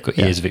yeah, they've got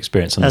years of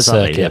experience on the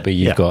circuit, but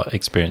you've got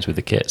experience with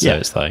the kit, so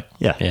it's like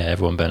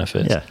everyone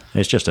benefits. Yeah,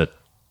 it's just a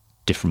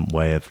different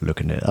way of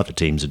looking at it. Other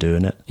teams are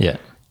doing it. Yeah.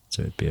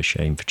 So it'd be a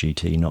shame for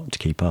GT not to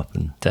keep up.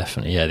 And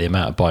definitely, the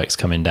amount of bikes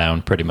coming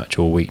down pretty much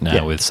all week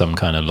now with some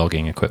kind of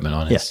logging equipment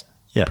on is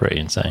pretty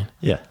insane.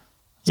 Yeah.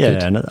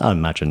 Good. And I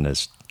imagine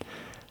there's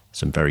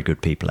some very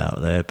good people out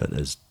there, but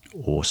there's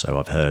also,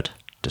 I've heard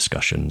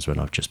discussions when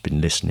I've just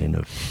been listening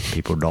of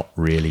people not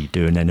really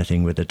doing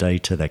anything with the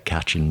data. They're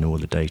catching all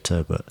the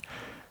data, but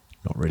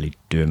not really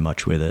doing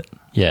much with it.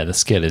 Yeah, the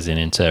skill is in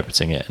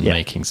interpreting it and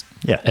making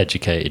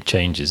educated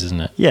changes,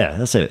 isn't it? Yeah,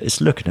 that's it. It's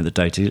looking at the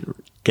data,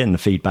 getting the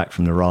feedback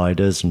from the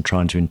riders and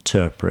trying to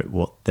interpret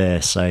what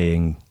they're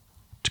saying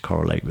to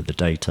correlate with the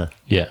data.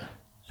 Yeah.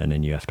 And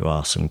then you have to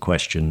ask some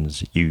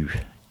questions. You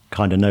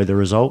kind of know the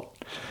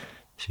result,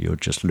 so you're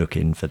just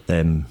looking for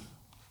them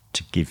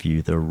to give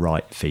you the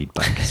right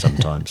feedback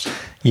sometimes.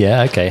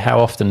 Yeah, okay. How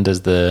often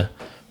does the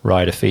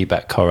rider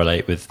feedback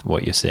correlate with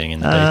what you're seeing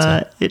in the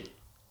data? It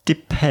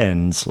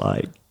depends.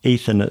 Like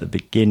Ethan at the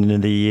beginning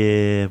of the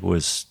year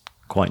was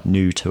quite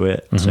new to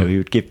it, so he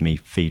would give me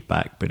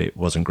feedback, but it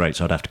wasn't great,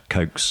 so I'd have to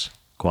coax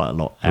quite a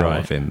lot out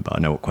of him. But I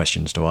know what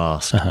questions to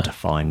ask to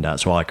find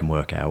out, so I can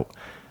work out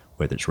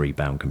whether it's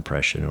rebound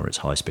compression or it's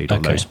high speed or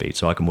low speed.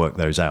 So I can work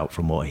those out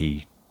from what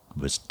he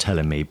was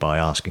telling me by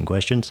asking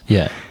questions.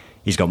 Yeah.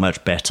 He's got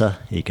much better.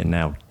 He can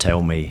now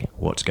tell me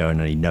what's going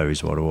on. He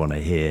knows what I want to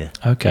hear.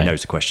 Okay. He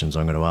knows the questions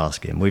I'm going to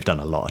ask him. We've done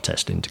a lot of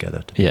testing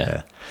together. To be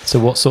fair. So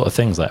what sort of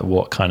things, like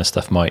what kind of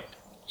stuff might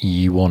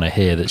you want to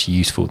hear that's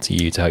useful to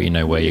you to help you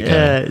know where you're going?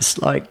 Yeah, it's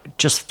like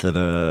just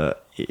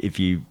if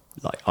you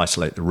like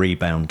isolate the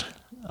rebound,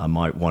 I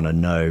might want to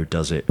know,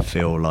 does it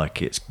feel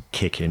like it's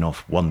kicking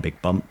off one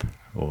big bump,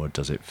 or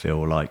does it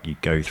feel like you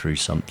go through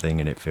something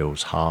and it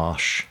feels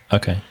harsh?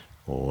 Okay.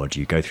 Or do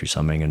you go through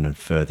something and the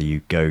further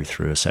you go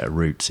through a set of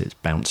routes, it's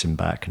bouncing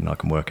back, and I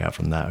can work out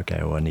from that,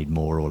 okay, well, I need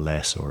more or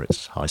less, or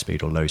it's high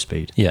speed or low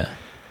speed. Yeah.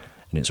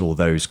 And it's all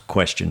those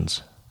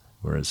questions,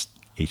 whereas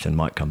Ethan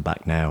might come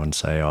back now and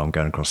say, I'm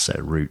going across a set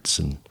of routes,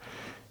 and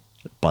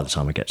by the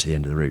time I get to the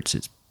end of the routes,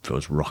 it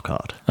feels rock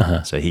hard.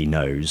 So he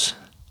knows.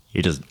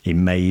 He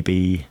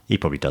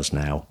probably does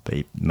now, but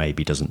he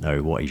maybe doesn't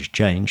know what he should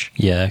change.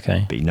 Yeah,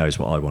 okay. But he knows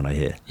what I want to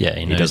hear. Yeah,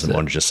 he knows doesn't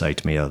want to just say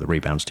to me, the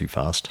rebound's too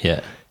fast.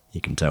 Yeah. He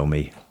can tell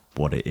me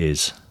what it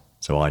is,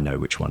 so I know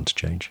which one to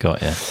change.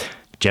 Got ya.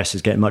 Jess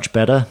is getting much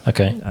better.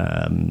 Okay.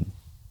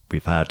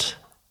 We've had,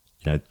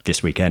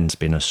 this weekend's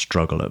been a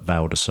struggle at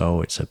Val di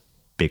Sole. It's a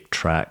big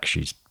track.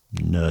 She's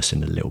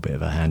nursing a little bit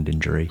of a hand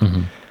injury.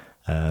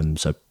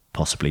 So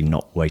possibly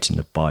not weighting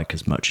the bike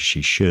as much as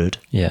she should.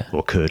 Yeah.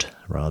 Or could,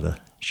 rather.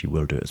 She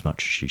will do it as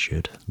much as she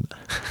should.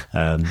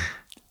 So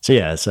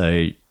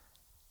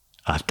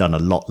I've done a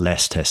lot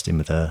less testing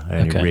with her. I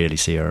only really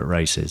see her at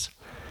races.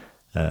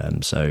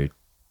 So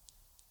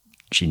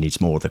she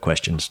needs more of the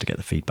questions to get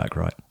the feedback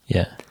right.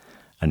 Yeah.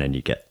 And then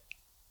you get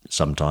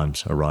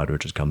sometimes a rider will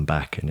just come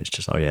back and it's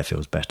just, oh yeah, it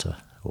feels better,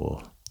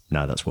 or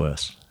no, that's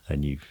worse.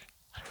 And you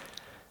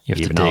have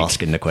even to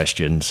asking the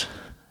questions.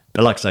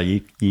 But like I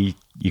say,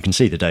 you can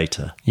see the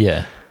data.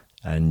 Yeah.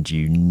 And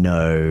you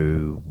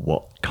know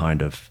what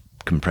kind of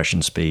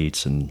compression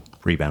speeds and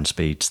rebound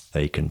speeds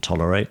they can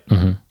tolerate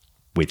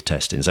with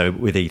testing. So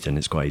with Ethan,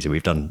 it's quite easy.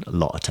 We've done a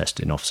lot of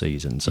testing off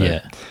season. So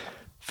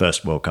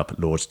first World Cup at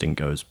Lords didn't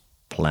go as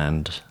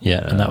planned.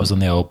 Yeah, and that was on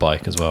the old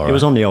bike as well, right? It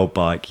was on the old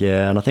bike,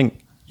 yeah. And I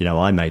think,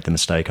 I made the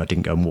mistake. I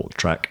didn't go and walk the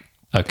track.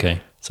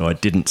 Okay. So I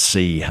didn't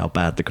see how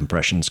bad the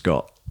compressions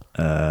got,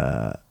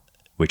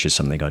 which is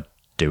something I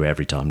do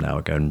every time now.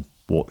 I go and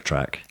walk the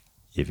track.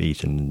 If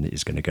Ethan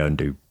is going to go and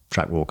do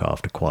track walk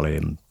after quali,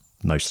 and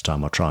most of the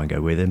time I'll try and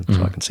go with him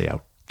so I can see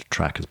how the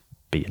track is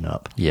beaten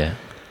up. Yeah.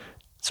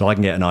 So I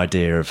can get an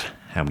idea of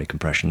how many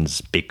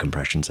compressions, big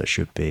compressions there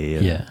should be,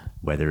 and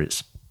whether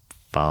it's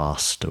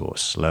fast or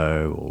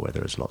slow, or whether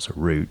there's lots of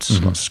roots,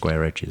 lots of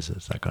square edges,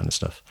 that kind of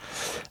stuff.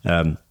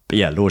 But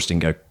yeah, Lords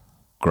didn't go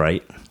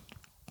great.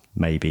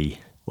 Maybe,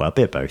 well, a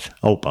bit of both.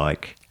 Old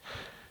bike,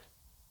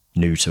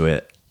 new to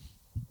it,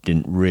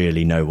 didn't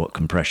really know what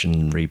compression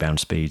and rebound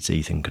speeds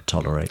Ethan could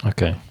tolerate.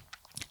 Okay.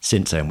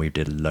 Since then, we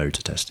did loads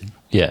of testing.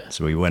 Yeah.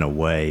 So we went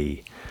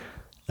away.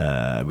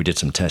 We did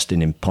some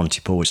testing in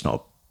Pontypool. It's not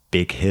a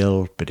big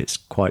hill, but it's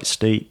quite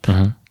steep.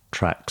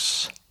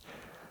 Tracks.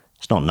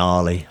 It's not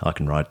gnarly. I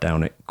can ride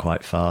down it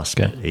quite fast.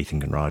 Okay. But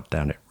Ethan can ride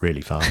down it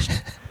really fast.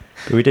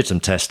 But we did some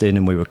testing,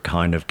 and we were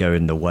kind of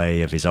going the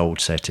way of his old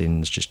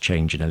settings, just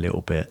changing a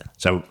little bit.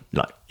 So,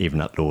 like,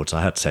 even at Lords,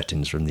 I had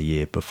settings from the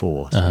year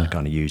before, so we were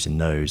kind of using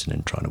those and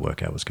then trying to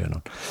work out what's going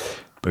on.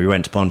 But we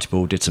went to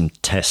Pontypool, did some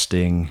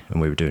testing,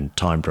 and we were doing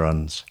timed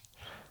runs.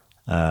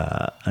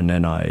 And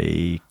then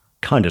I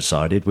kind of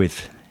decided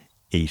with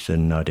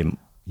Ethan, I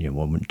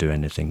wouldn't do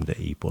anything that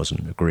he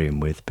wasn't agreeing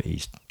with, but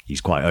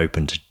he's quite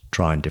open to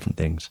trying different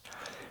things.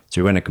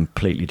 So we went a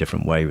completely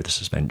different way with the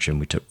suspension.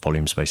 We took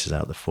volume spaces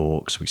out of the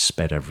forks. We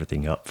sped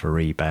everything up for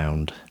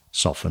rebound,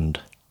 softened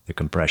the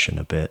compression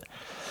a bit,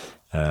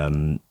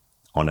 on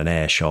an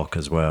air shock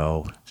as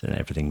well. So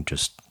everything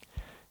just,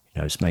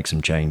 just make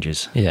some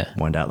changes. Yeah.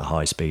 Wind out the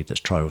high speed.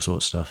 Let's try all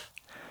sorts of stuff.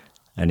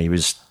 And he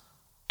was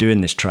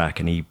doing this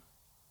track, and he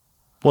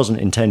wasn't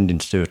intending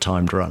to do a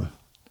timed run.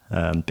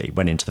 But he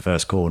went into the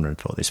first corner and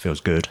thought, this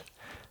feels good.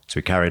 So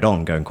we carried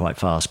on going quite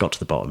fast, got to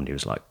the bottom, and he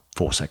was like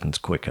 4 seconds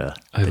quicker.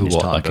 Over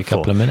what, like before. A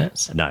couple of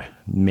minutes? No,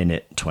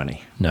 minute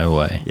 20. No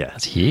way. Yeah.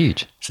 That's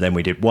huge. So then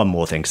we did one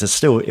more thing, because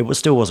it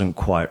still wasn't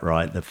quite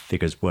right. The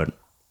figures weren't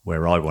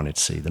where I wanted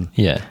to see them.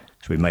 Yeah.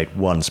 So we made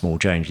one small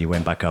change. He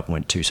went back up and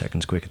went 2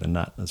 seconds quicker than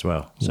that as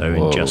well. So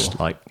Whoa. in just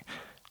like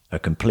a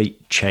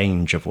complete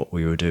change of what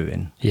we were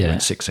doing, Yeah. we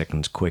went 6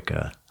 seconds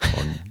quicker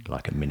on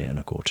like a minute and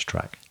a quarter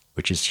track,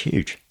 which is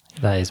huge.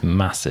 That is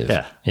massive.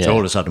 Yeah. So all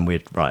of a sudden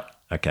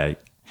okay,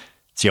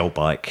 it's the old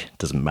bike,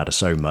 doesn't matter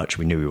so much.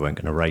 We knew we weren't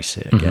going to race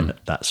it again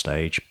at that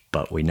stage,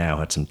 but we now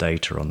had some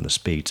data on the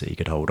speeds that you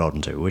could hold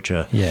on to, which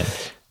are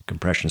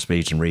compression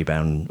speeds and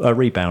rebound.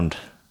 Rebound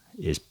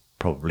is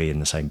probably in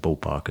the same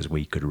ballpark as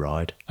we could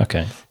ride.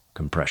 Okay.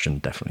 Compression,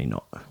 definitely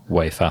not.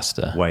 Way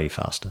faster. Way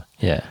faster.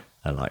 Yeah.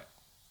 And like,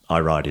 I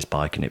ride his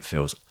bike and it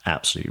feels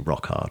absolutely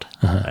rock hard.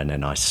 And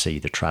then I see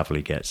the travel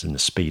he gets and the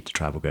speed the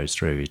travel goes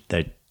through.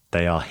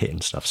 They are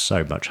hitting stuff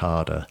so much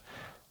harder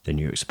than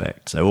you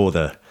expect. So all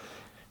the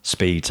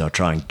speeds I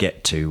try and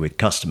get to with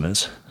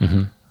customers,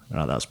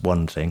 that's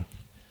one thing.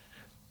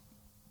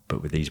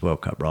 But with these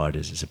World Cup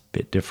riders, it's a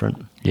bit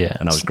different. Yeah.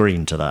 And I was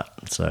green to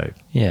that. So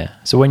yeah.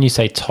 So when you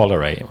say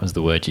tolerate was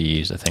the word you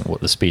used, I think,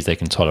 what the speeds they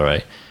can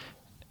tolerate,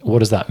 what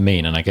does that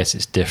mean? And I guess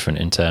it's different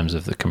in terms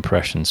of the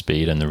compression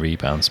speed and the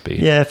rebound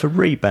speed. Yeah, for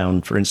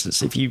rebound, for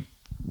instance, if you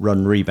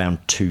run rebound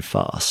too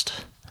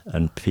fast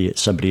and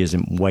somebody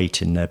isn't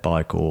weighting their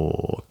bike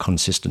or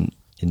consistent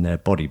in their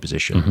body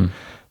position,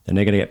 then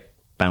they're going to get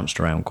bounced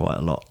around quite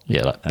a lot.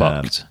 Yeah, like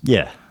bucked.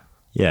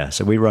 Yeah.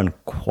 So we run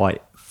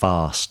quite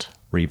fast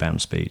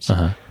rebound speeds.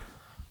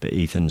 But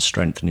Ethan's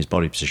strength and his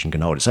body position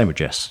can hold it. Same with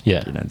Jess.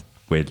 Yeah.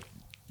 We're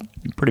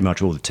pretty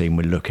much all the team,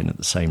 we're looking at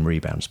the same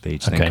rebound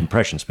speeds. And then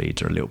compression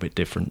speeds are a little bit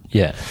different.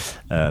 Yeah.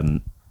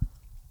 The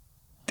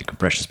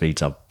compression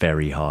speeds are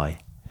very high.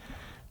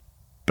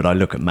 But I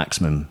look at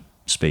maximum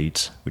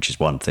speeds, which is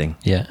one thing.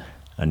 Yeah.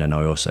 And then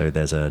there's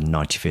a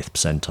 95th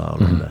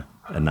percentile on there,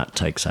 and that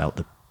takes out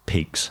the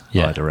peaks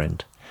either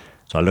end.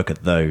 So I look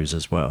at those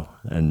as well.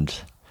 And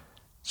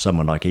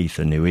someone like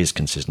Ethan, who is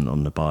consistent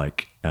on the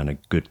bike and a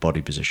good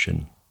body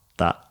position,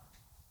 that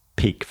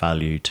peak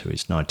value to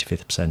his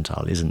 95th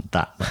percentile isn't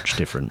that much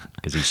different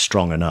because he's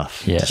strong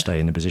enough to stay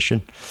in the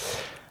position.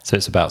 So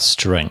it's about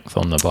strength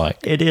on the bike.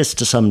 It is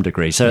to some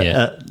degree. So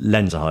at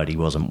Lenzerheide, he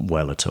wasn't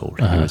well at all.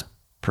 He was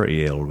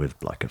pretty ill with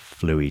like a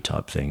flu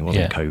type thing. It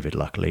wasn't COVID,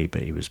 luckily,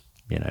 but he was,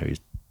 he was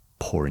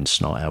pouring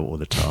snot out all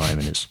the time,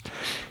 and it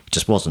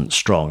just wasn't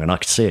strong. And I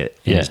could see it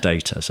in his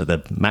data. So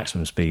the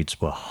maximum speeds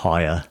were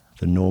higher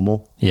than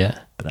normal. Yeah.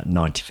 But that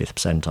 95th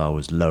percentile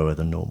was lower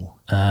than normal.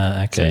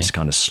 Okay. So he's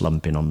kind of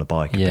slumping on the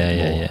bike a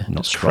bit more.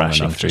 Not just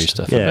crashing enough through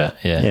stuff a bit.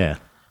 Yeah.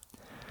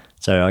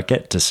 So I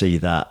get to see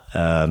that.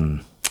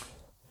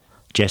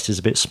 Jess is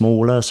a bit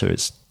smaller, so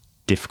it's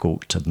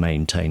difficult to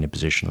maintain a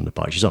position on the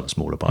bike. She's on a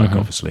smaller bike,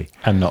 obviously.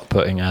 And not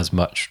putting as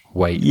much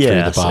weight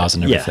through the bars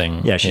and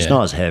everything. Yeah, she's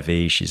not as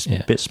heavy. She's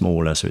a bit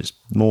smaller, so it's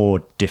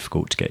more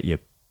difficult to get your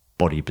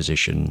body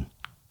position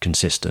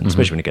consistent,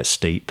 especially when it gets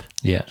steep.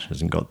 Yeah. She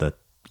hasn't got the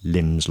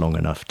limbs long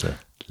enough to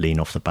lean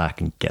off the back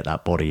and get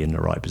that body in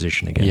the right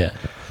position again. Yeah.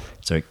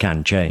 So it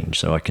can change.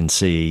 So I can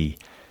see,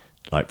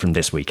 like from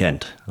this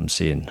weekend, I'm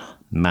seeing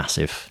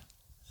massive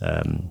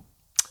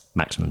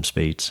maximum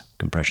speeds,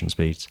 compression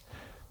speeds,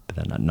 but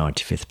then that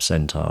 95th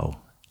percentile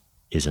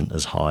isn't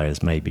as high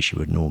as maybe she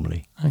would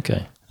normally.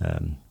 Okay.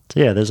 So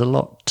yeah, there's a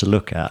lot to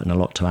look at and a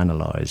lot to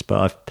analyse.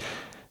 But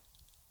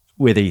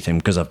with Ethan,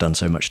 because I've done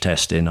so much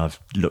testing, I've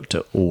looked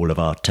at all of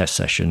our test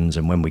sessions,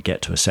 and when we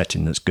get to a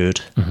setting that's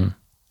good,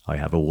 I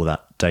have all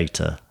that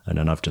data, and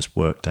then I've just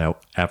worked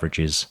out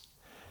averages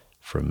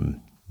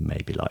from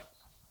maybe like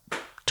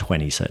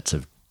 20 sets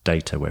of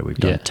data where we've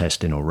done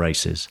testing or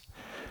races.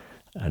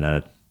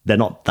 And they're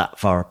not that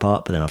far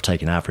apart, but then I've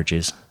taken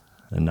averages,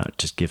 and that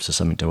just gives us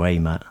something to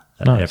aim at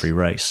every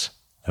race.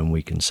 And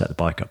we can set the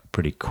bike up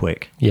pretty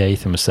quick. Yeah,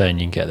 Ethan was saying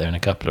you can get there in a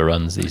couple of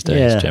runs these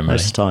days, generally.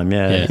 Most of the time,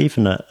 yeah.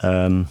 Even at,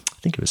 I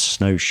think it was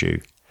Snowshoe,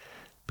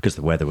 because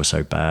the weather was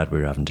so bad, we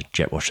were having to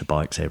jet wash the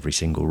bikes every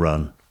single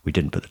run. We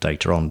didn't put the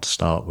data on to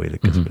start with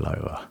because we were like,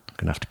 I'm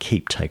going to have to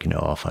keep taking it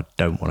off. I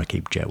don't want to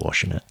keep jet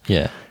washing it.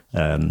 Yeah.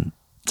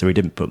 So we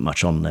didn't put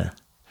much on there.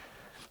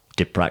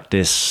 Did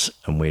practice,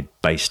 and we'd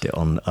based it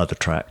on other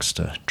tracks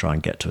to try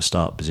and get to a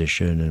start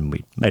position, and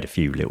we made a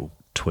few little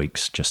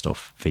tweaks just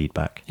off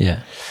feedback.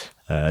 Yeah.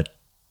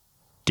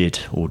 Did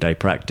all day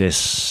practice,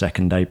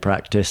 second day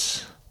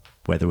practice.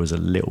 Weather was a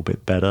little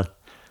bit better.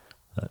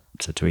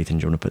 So to Ethan,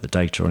 do you want to put the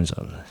data on? He's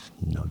like,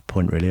 no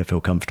point really, I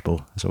feel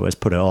comfortable. So let's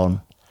put it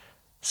on,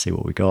 see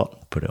what we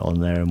got, put it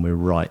on there, and we're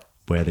right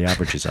where the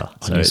averages are.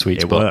 So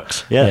it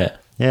works.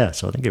 Yeah.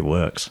 So I think it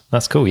works.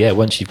 That's cool. Yeah.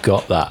 Once you've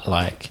got that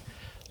like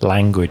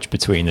language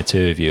between the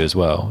two of you as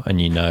well, and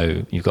you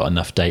know you've got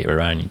enough data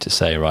around you to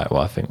say, right,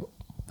 well, I think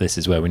this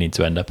is where we need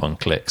to end up on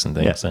clicks and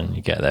things, and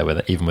you get there with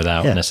it, even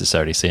without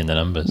necessarily seeing the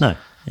numbers. No.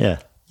 Yeah.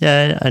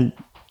 And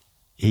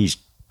he's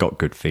got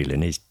good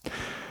feeling.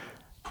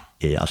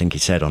 I think he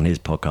said on his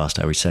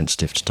podcast how he's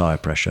sensitive to tyre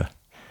pressure.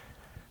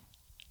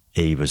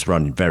 He was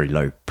running very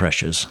low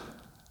pressures.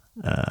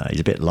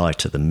 He's a bit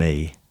lighter than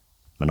me,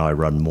 and I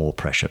run more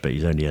pressure, but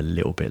he's only a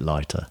little bit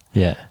lighter.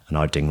 Yeah. And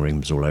I ding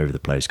rims all over the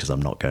place because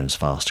I'm not going as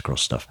fast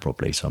across stuff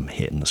properly, so I'm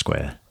hitting the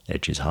square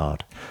edges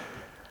hard.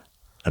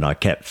 And I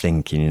kept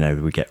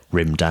thinking, we get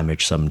rim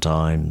damage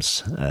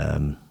sometimes.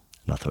 And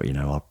I thought,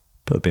 I'll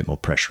put a bit more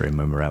pressure in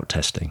when we're out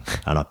testing.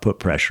 And I put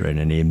pressure in,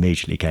 and he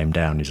immediately came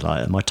down. He's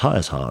like, my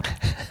tyre's hard.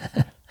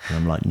 And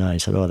I'm like, no. He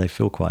said, they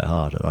feel quite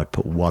hard. And I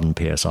put 1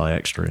 PSI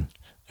extra in,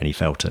 and he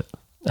felt it.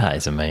 That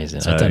is amazing.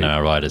 So, I don't know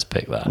how riders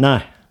pick that.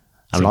 No.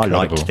 And I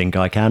like to think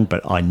I can,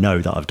 but I know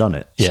that I've done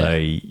it. Yeah. So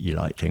you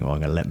think, I'm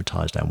going to let my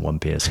tyres down 1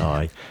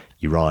 PSI.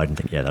 You ride and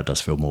think, that does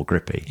feel more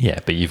grippy. Yeah,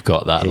 but you've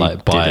got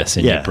that bias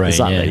in your brain.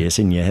 Exactly. Yeah. It's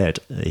in your head.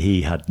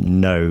 He had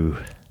no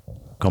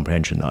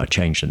comprehension that I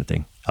changed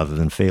anything other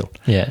than feel.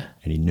 Yeah.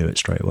 And he knew it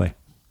straight away.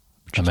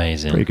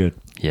 Amazing. Pretty good.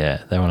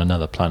 Yeah, they're on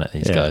another planet,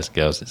 these guys and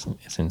girls.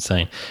 It's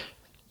insane.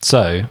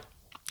 So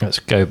let's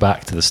go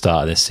back to the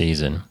start of this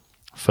season.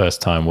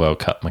 First time World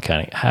Cup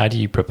mechanic. How do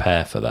you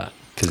prepare for that?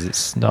 Because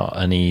it's not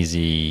an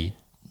easy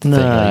thing.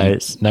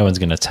 No one's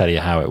going to tell you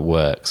how it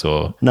works.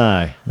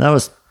 No, that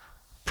was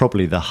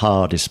probably the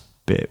hardest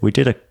bit. We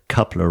did a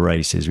couple of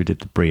races. We did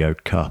the Brio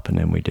Cup, and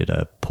then we did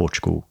a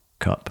Portugal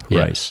Cup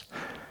race.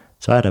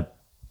 So I had a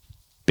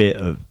bit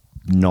of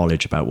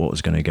knowledge about what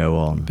was going to go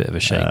on. Bit of a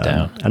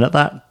shakedown. And at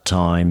that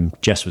time,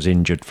 Jess was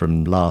injured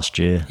from last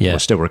year. Yeah. We're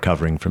still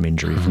recovering from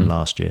injury from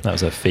last year. That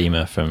was a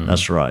femur from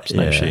That's right.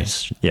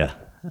 Snowshoe. Yeah.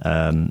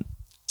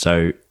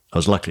 So I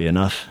was lucky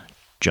enough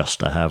just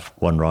to have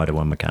one rider,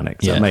 one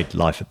mechanic. So it made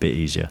life a bit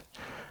easier.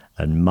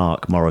 And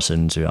Mark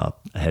Morrison's our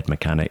head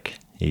mechanic.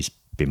 He's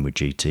been with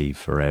GT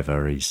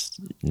forever. He's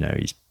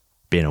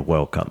been a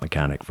World Cup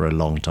mechanic for a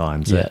long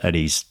time. So, and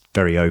he's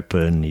very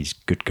open. He's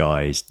a good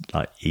guy. He's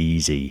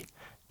easy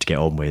to get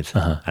on with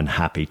and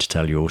happy to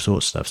tell you all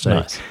sorts of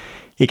stuff. So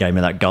he gave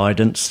me that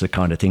guidance, the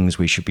kind of things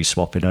we should be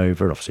swapping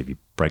over. Obviously, if you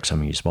break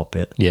something, you swap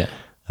it. Yeah.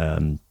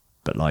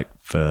 But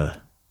for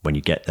when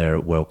you get there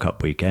at World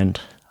Cup weekend,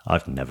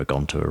 I've never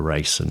gone to a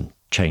race and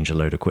changed a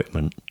load of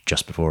equipment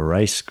just before a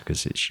race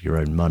because it's your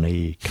own money.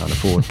 You can't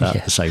afford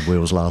that. The same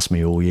wheels last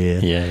me all year.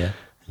 Yeah.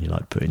 You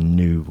putting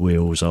new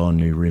wheels on,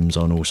 new rims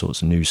on, all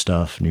sorts of new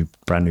stuff,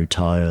 brand new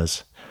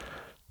tyres.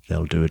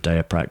 They'll do a day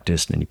of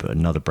practice and then you put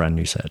another brand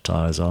new set of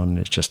tyres on.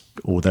 It's just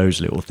all those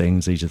little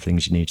things. These are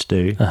things you need to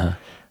do. And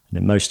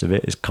then most of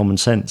it is common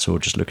sense or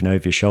just looking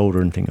over your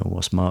shoulder and thinking,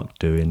 what's Mark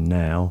doing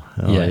now?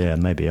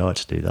 Maybe I ought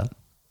to do that.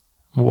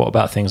 What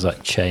about things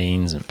like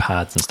chains and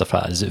pads and stuff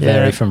like that? Does it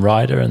vary from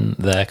rider and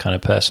their kind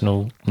of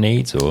personal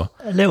needs, or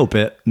a little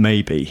bit?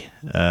 Maybe.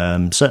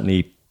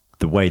 Certainly,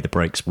 the way the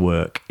brakes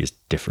work is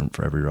different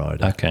for every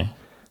rider. Okay.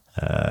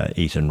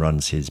 Ethan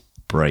runs his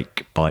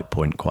brake bite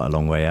point quite a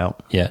long way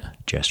out. Yeah.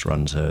 Jess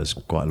runs hers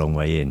quite a long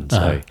way in.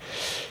 So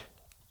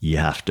you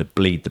have to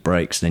bleed the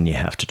brakes, then you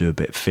have to do a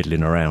bit of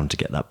fiddling around to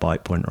get that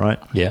bite point right.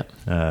 Yeah.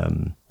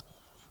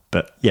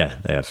 But they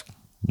have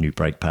new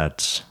brake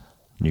pads,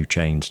 new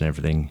chains and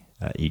everything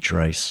at each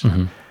race.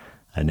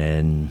 And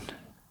then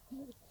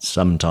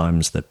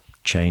sometimes the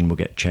chain will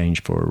get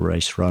changed for a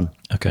race run.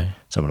 Okay.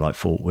 Somewhere like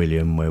Fort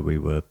William, where we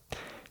were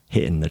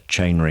hitting the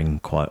chain ring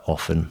quite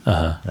often.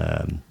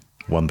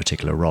 One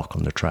particular rock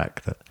on the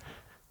track that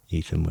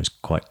Ethan was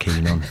quite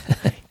keen on.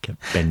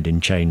 Kept bending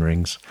chain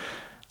rings.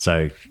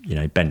 So,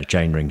 bend a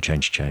chain ring,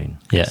 change chain.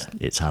 Yeah.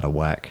 It's had a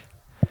whack.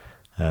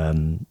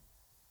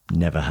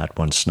 Never had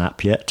one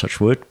snap yet, touch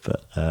wood.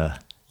 But I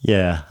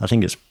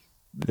think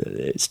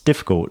it's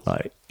difficult.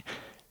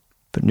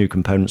 Put new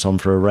components on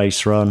for a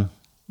race run.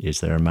 Is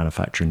there a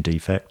manufacturing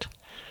defect?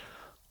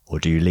 or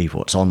do you leave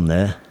what's on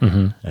there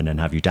and then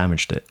have you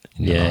damaged it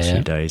in the last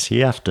few days? So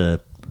you have to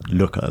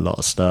look at a lot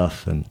of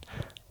stuff and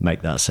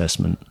make that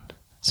assessment.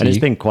 So and it's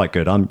been quite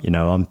good.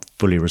 I'm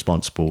fully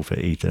responsible for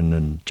Ethan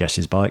and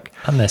Jess's bike.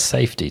 And their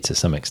safety to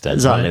some extent.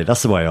 Exactly. Right?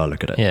 That's the way I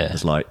look at it. Yeah.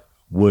 It's like,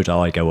 would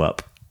I go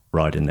up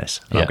riding this?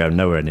 And I'll go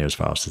nowhere near as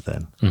fast as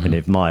them. And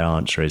if my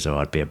answer is,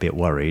 I'd be a bit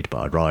worried,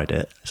 but I'd ride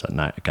it. It's like,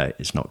 no, okay,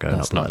 it's not going up.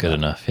 That's not like good that.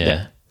 enough.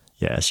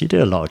 Yeah. So you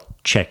do a lot of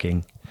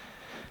checking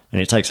and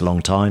it takes a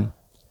long time.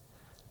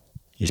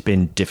 It's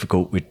been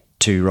difficult with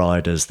two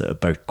riders that are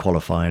both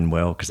qualifying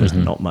well because there's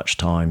not much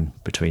time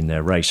between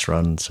their race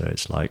runs. So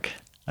it's like,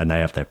 and they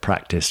have their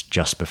practice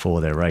just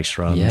before their race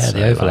runs. Yeah, so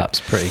the overlap's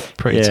pretty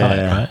tight,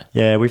 right?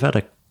 Yeah, we've had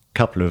a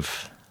couple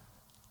of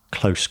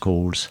close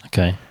calls.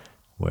 Okay.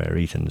 Where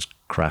Ethan's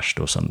crashed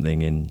or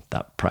something in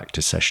that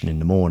practice session in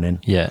the morning.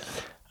 Yeah.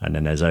 And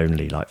then there's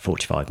only like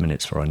 45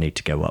 minutes where I need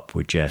to go up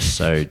with Jess.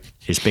 So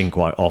it's been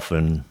quite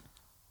often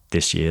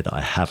this year that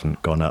I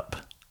haven't gone up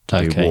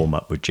to do warm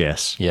up with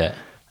Jess. Yeah.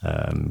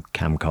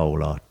 Cam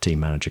Cole, our team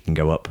manager, can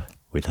go up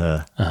with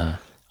her.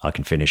 I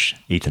can finish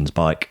Ethan's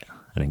bike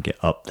and then get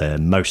up there.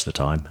 Most of the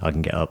time, I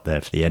can get up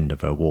there for the end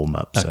of her warm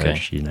up. So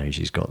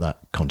she's got that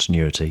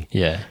continuity.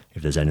 Yeah.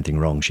 If there's anything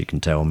wrong, she can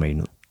tell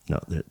me.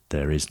 Not that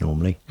there is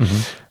normally.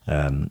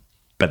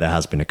 But there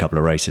has been a couple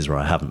of races where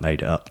I haven't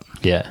made it up.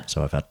 Yeah.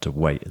 So I've had to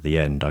wait at the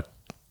end. I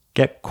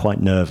get quite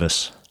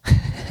nervous.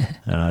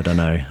 And I don't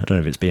know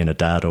if it's being a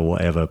dad or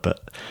whatever,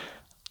 but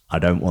I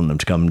don't want them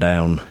to come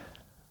down.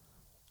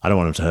 I don't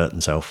want them to hurt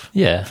themselves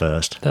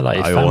first. They're like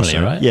your family,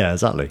 right? Yeah,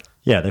 exactly.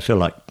 Yeah, they feel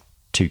like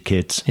two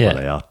kids. Yeah. Well,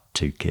 they are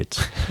two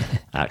kids.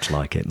 Act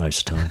like it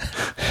most of the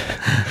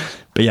time.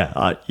 But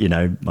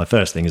yeah, my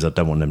first thing is I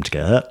don't want them to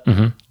get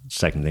hurt.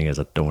 Second thing is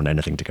I don't want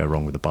anything to go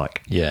wrong with the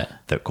bike. Yeah.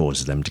 That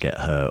causes them to get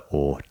hurt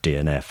or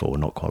DNF or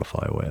not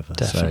qualify or whatever.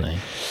 Definitely.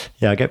 So,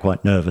 yeah, I get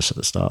quite nervous at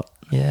the start.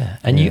 Yeah.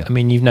 And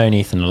you've known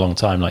Ethan a long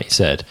time, like you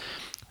said,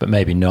 but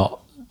maybe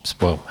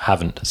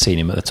haven't seen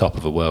him at the top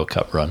of a World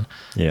Cup run.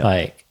 Yeah.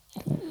 Like,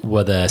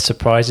 were there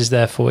surprises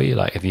there for you?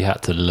 Like, have you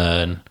had to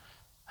learn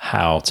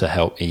how to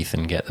help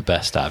Ethan get the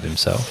best out of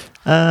himself?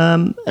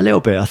 A little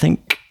bit. I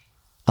think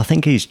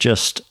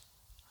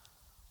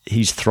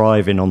he's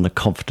thriving on the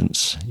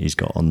confidence he's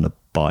got on the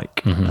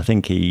bike. I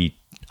think he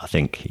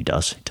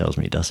does. He tells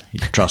me he does. He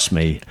trusts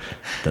me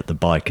that the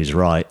bike is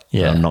right.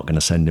 Yeah. I'm not going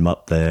to send him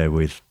up there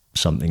with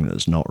something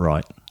that's not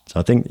right. So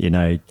I think,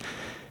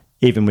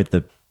 even with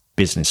the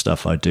business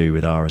stuff I do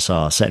with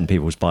RSR, setting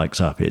people's bikes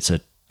up, it's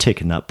a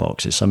tick in that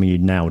box. It's something you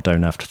now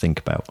don't have to think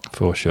about.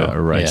 For sure. At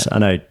a race. Yeah. I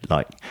know,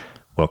 like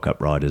World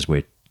Cup riders,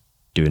 we're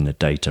doing the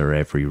data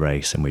every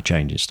race and we're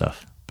changing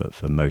stuff. But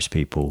for most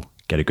people,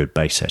 get a good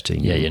base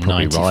setting. Yeah, you're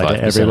probably 95% ride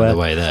it everywhere. of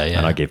the way there. Yeah.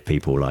 And I give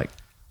people like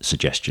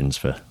suggestions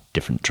for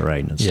different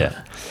terrain and stuff.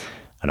 Yeah.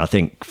 And I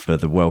think for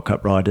the World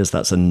Cup riders,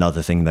 that's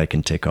another thing they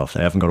can tick off.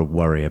 They haven't got to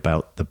worry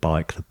about the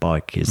bike. The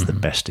bike is the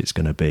best it's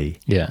going to be.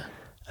 Yeah.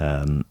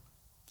 And,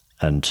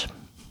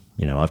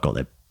 I've got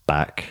their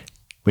back.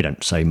 We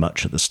don't say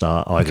much at the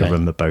start. Either of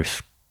them are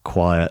both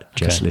quiet.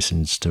 Jess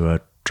listens to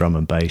a drum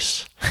and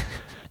bass.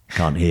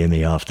 Can't hear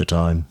me half the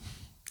time.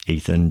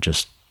 Ethan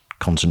just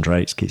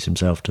concentrates, keeps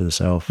himself to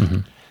himself.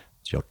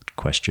 It's your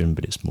question,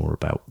 but it's more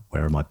about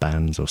where are my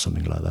bands or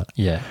something like that.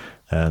 Yeah.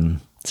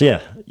 So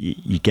yeah,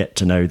 you get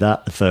to know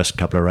that. The first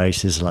couple of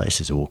races, like, this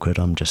is awkward.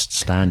 I'm just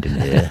standing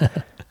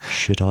here.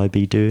 Should I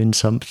be doing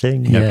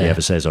something? Nobody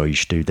ever says, oh, you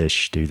should do this,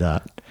 you should do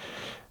that.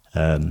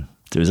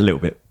 It was a little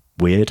bit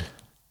weird,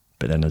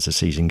 but then as the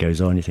season goes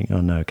on, you think,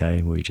 oh no,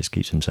 okay, well, he just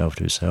keeps himself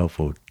to himself,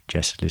 or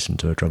Jess listen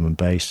to a drum and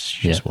bass.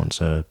 She just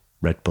wants a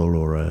Red Bull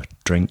or a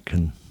drink,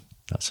 and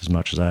that's as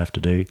much as I have to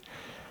do.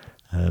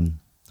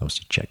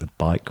 Obviously check the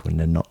bike when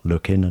they're not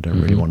looking. I don't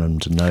really want them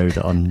to know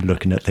that I'm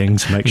looking at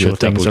things, make sure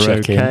things are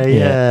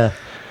okay.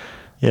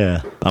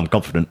 Yeah. I'm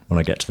confident when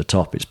I get to the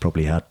top. It's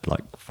probably had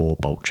like 4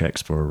 bolt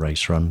checks for a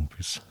race run,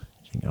 because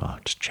you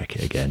think, just check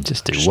it again.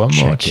 Just do one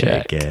more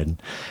check. It again.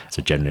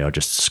 So generally I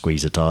just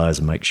squeeze the tyres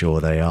and make sure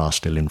they are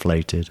still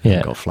inflated. Yeah.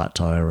 Haven't got a flat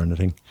tyre or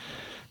anything.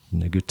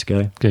 And they're good to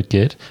go.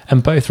 Good.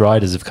 And both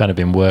riders have kind of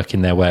been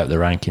working their way up the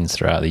rankings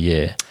throughout the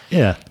year.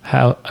 Yeah.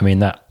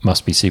 That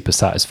must be super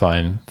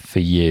satisfying for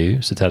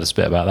you. So tell us a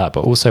bit about that.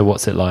 But also,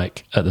 what's it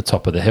like at the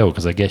top of the hill?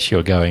 Because I guess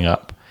you're going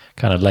up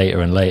kind of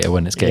later and later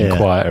when it's getting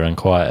quieter and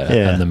quieter.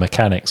 Yeah. And the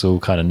mechanics all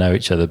kind of know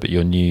each other, but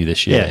you're new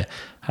this year. Yeah.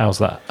 How's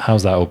that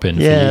all been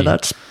for you? Yeah,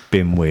 that's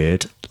been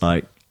weird.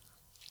 Like,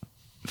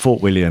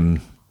 Fort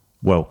William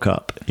World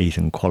Cup,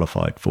 Ethan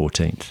qualified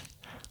 14th.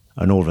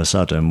 And all of a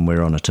sudden,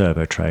 we're on a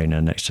turbo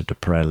trainer next to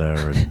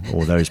Deprella and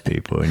all those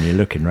people. And you're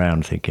looking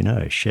around thinking,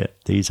 oh, shit,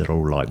 these are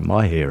all like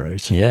my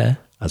heroes. Yeah.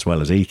 As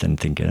well as Ethan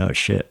thinking, oh,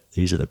 shit,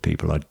 these are the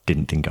people I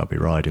didn't think I'd be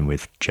riding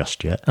with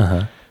just yet.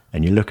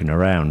 And you're looking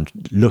around,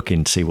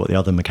 looking to see what the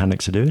other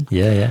mechanics are doing.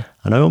 Yeah.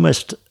 And I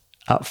almost,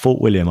 at Fort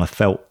William, I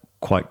felt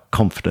quite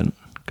confident,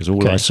 because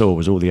all I saw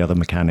was all the other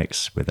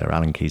mechanics with their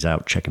Allen keys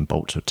out, checking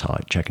bolts were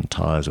tight, checking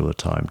tyres all the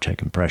time,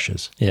 checking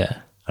pressures.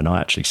 Yeah. And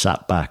I actually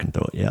sat back and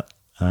thought,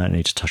 I don't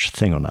need to touch a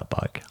thing on that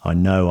bike. I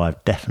know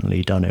I've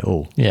definitely done it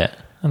all. Yeah.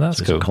 And that's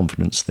so cool. It's a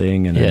confidence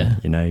thing. And,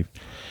 then,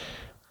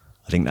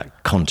 I think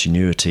that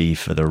continuity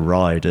for the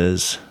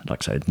riders,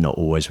 like I said, not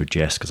always with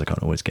Jess because I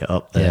can't always get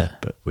up there,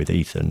 but with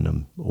Ethan,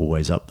 I'm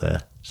always up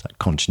there. It's that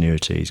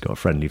continuity. He's got a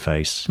friendly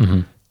face.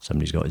 Mm-hmm.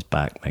 Somebody's got his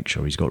back, make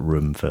sure he's got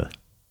room for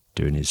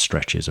doing his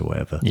stretches or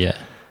whatever. Yeah.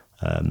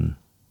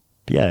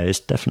 It's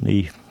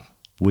definitely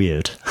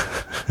weird.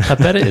 I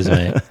bet it is,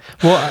 mate.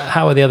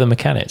 How are the other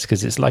mechanics?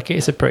 Because it's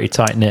a pretty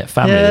tight knit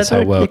family. This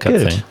whole World Cup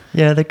thing.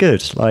 Yeah, they're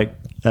good. Like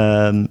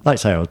I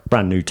say, I was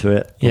brand new to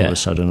it. All of a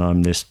sudden,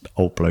 I'm this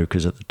old bloke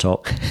is at the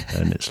top,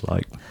 and it's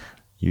like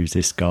use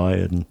this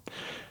guy.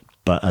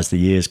 But as the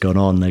year's gone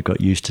on, they've got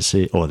used to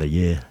So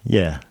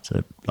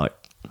like,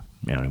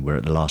 we're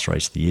at the last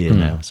race of the year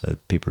now, so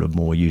people are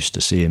more used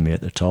to seeing me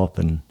at the top,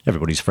 and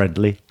everybody's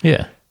friendly.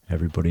 Yeah,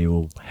 everybody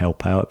will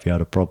help out if you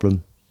had a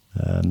problem.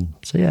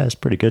 It's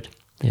pretty good.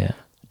 Yeah,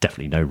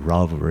 definitely no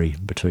rivalry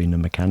between the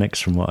mechanics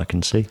from what I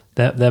can see.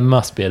 There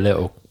must be a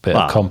little bit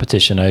of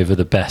competition over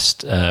the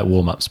best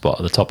warm-up spot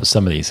at the top of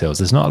some of these hills.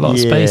 There's not a lot of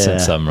space in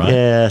some, right?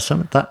 Yeah,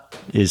 that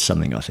is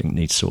something I think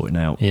needs sorting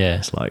out. Yeah.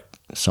 It's like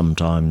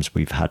sometimes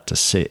we've had to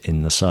sit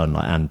in the sun,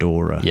 like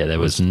Andorra. Yeah, there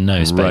was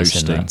no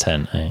space in that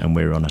tent. And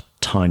we were on a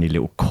tiny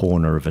little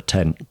corner of a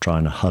tent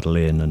trying to huddle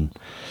in, and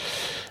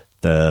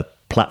the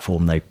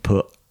platform they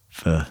put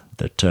for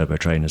the turbo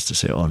trainers to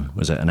sit on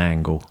was at an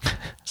angle.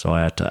 So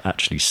I had to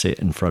actually sit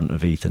in front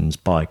of Ethan's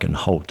bike and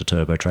hold the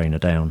turbo trainer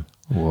down.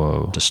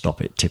 Whoa. To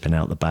stop it tipping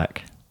out the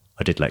back.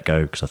 I did let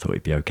go because I thought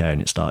it'd be okay,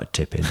 and it started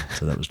tipping,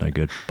 so that was no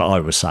good. But I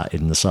was sat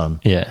in the sun,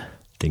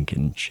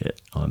 thinking,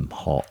 shit, I'm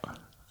hot.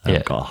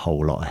 I've got a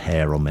whole lot of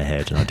hair on my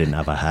head, and I didn't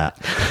have a hat.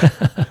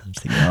 I was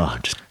thinking,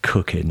 I'm just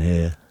cooking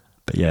here.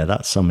 But yeah,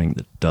 that's something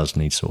that does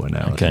need sorting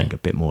out. Okay. I think a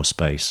bit more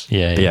space.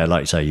 Yeah,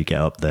 like you say, you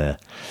get up there.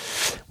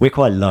 We're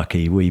quite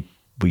lucky. We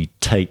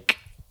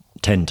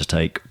tend to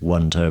take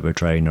one turbo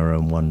trainer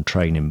and one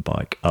training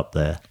bike up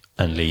there.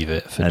 And leave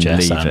it for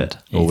Jess and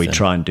Ethan. Or we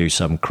try and do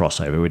some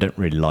crossover. We don't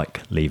really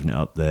like leaving it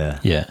up there.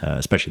 Yeah.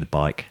 Especially the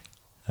bike.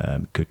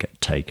 Could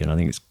get taken. I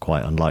think it's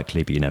quite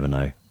unlikely, but you never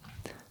know.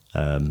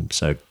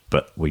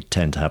 But we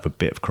tend to have a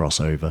bit of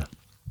crossover.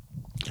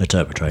 A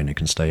turbo trainer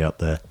can stay up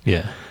there.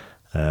 Yeah.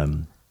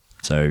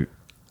 So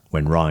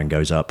when Ryan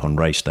goes up on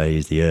race day,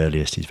 he's the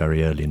earliest. He's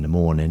very early in the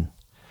morning.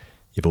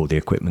 If all the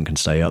equipment can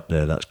stay up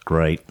there, that's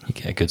great. You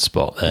get a good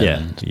spot there.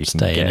 Yeah, you can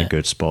get a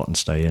good spot and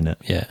stay in it.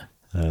 Yeah.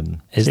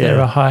 Is there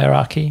a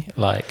hierarchy?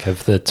 Like,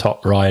 have the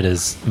top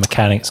riders,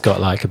 mechanics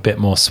got like a bit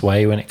more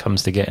sway when it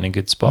comes to getting a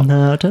good spot?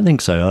 No, I don't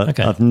think so.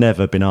 I've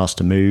never been asked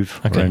to move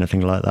or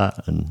anything like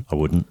that, and I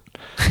wouldn't.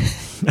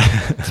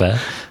 Fair.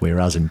 We're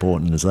as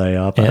important as they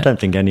are, but I don't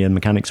think any of the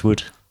mechanics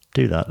would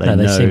do that. They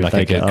know seem if like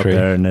they a get good up crew.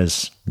 there and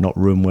there's not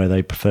room where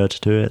they prefer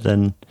to do it,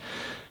 then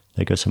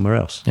they go somewhere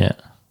else. Yeah.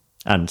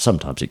 And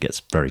sometimes it gets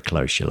very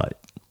close. You're like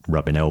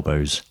rubbing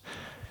elbows.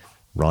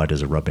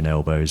 Riders are rubbing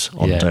elbows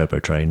on turbo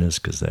trainers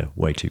because they're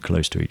way too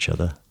close to each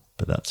other.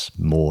 But that's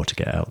more to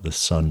get out of the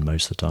sun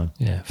most of the time.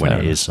 Yeah, when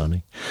it is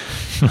sunny.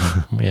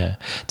 Yeah.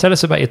 Tell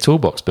us about your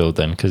toolbox build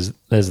then, because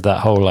there's that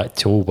whole like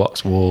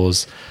toolbox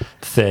wars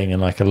thing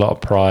and like a lot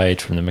of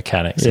pride from the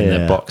mechanics in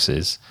their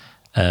boxes.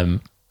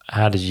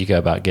 How did you go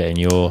about getting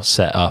your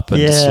set up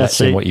and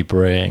selecting what you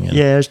bring?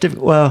 Yeah, it was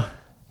difficult. Well,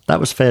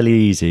 that was fairly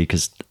easy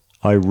because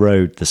I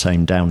rode the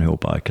same downhill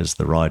bike as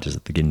the riders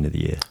at the beginning of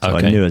the year. So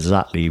I knew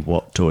exactly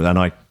what tool, and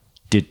I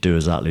did do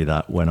exactly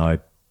that when I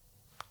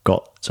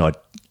I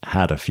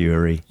had a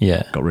Fury,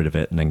 got rid of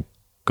it, and then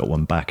got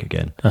one back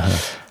again.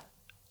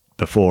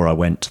 Before I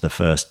went to the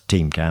first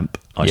team camp,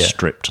 I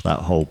stripped that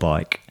whole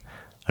bike,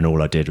 and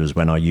all I did was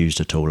when I used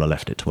a tool, I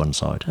left it to one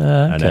side.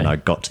 And then I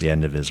got to the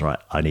end of it, right,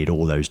 I need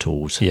all those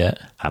tools. Yeah.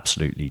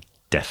 Absolutely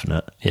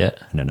definite. Yeah.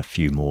 And then a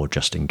few more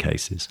just in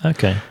cases.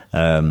 Okay.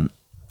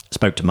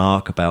 Spoke to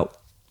Mark about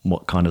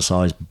what kind of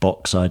size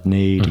box I'd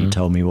need. He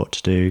told me what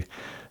to do.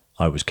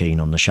 I was keen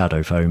on the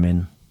shadow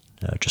foaming,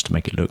 just to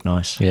make it look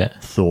nice. Yeah.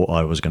 Thought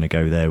I was going to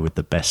go there with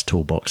the best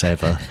toolbox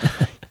ever.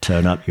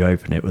 Turn up, you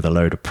open it with a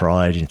load of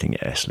pride, and you think,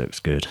 yes, looks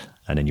good.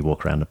 And then you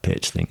walk around the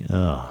pitch think,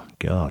 oh,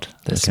 God,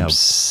 there's look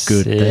some how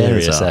good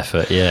serious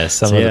effort. Yeah,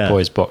 some of the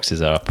boys'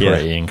 boxes are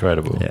pretty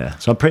incredible. Yeah,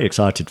 so I'm pretty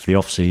excited for the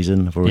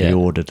off-season. I've already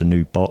ordered a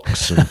new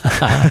box and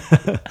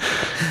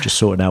just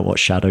sorting out what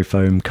shadow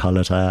foam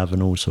colour to have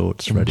and all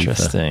sorts, ready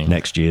for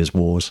next year's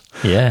wars.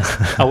 Yeah.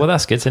 Oh, well,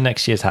 that's good. So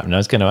next year's happening. I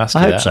was going to ask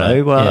you that. I hope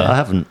so. Well, I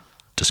haven't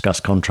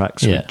discussed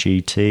contracts with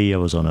GT. I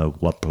was on a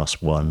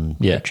 1+1,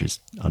 which is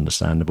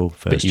understandable.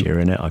 First year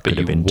in it, I could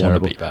have been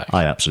terrible.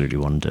 I absolutely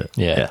wanted it.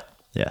 Yeah.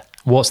 Yeah.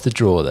 What's the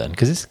draw then?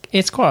 Because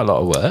it's quite a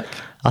lot of work.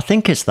 I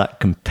think it's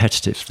that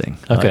competitive thing.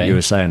 Okay. Like you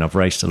were saying, I've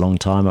raced a long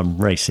time. I'm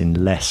racing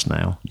less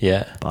now.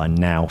 Yeah. But I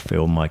now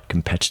feel my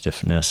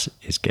competitiveness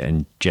is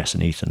getting Jess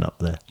and Ethan up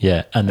there.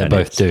 Yeah, and they're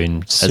both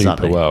doing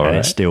super well, right? And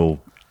it still,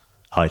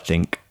 I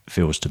think,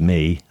 feels to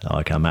me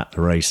like I'm at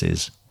the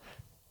races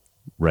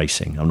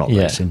racing. I'm not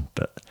racing,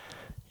 but,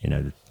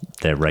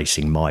 they're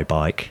racing my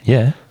bike.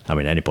 Yeah. I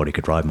mean, anybody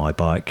could ride my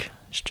bike.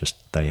 It's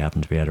just they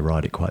happen to be able to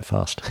ride it quite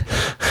fast.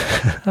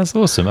 That's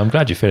awesome. I'm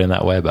glad you're feeling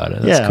that way about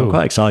it. That's yeah, cool. I'm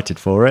quite excited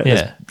for it.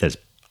 Yeah. There's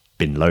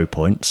been low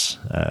points,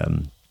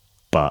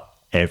 but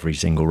every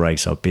single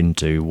race I've been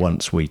to,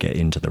 once we get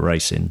into the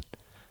racing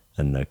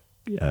and the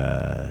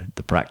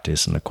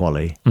practice and the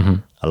quali,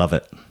 I love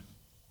it.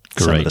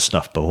 Some Great. of the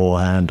stuff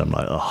beforehand, I'm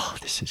like, oh,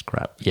 this is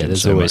crap. Yeah, Doing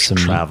there's so always some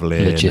much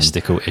traveling,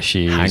 logistical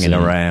issues. hanging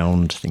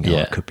around, thinking,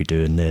 Yeah. I could be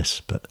doing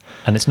this, but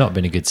And it's not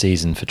been a good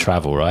season for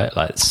travel, right?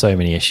 Like so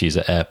many issues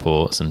at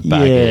airports and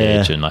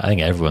baggage, and like, I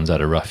think everyone's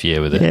had a rough year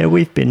with it. yeah,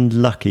 we've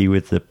been lucky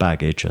with the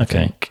baggage. I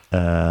Okay.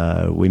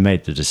 think we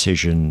made the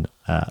decision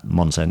at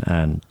Mont Saint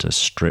Anne to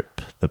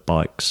strip the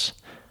bikes,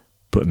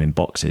 put them in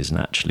boxes, and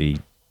actually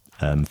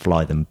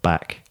fly them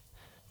back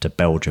to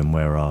Belgium,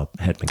 where our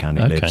head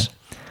mechanic Okay. lives.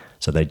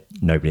 So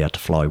nobody had to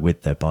fly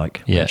with their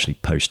bike. We Yeah. actually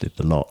posted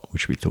the lot,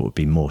 which we thought would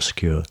be more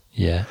secure.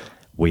 Yeah.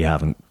 We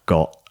haven't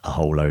got a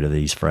whole load of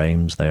these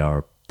frames. They are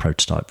a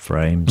prototype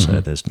frame,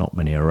 so there's not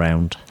many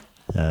around.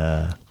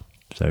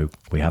 So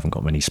we haven't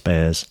got many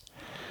spares.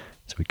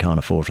 So we can't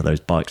afford for those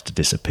bikes to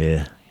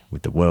disappear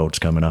with the Worlds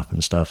coming up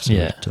and stuff. So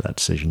Yeah. we took that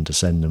decision to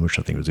send them, which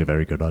I think was a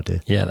very good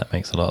idea. Yeah, that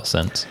makes a lot of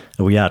sense.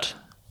 And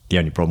the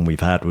only problem we've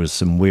had was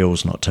some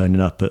wheels not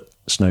turning up at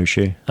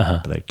Snowshoe,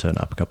 but they turned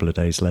up a couple of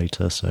days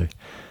later, so it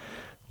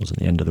wasn't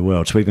the end of the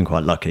world. So we've been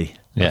quite lucky,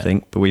 Yeah. I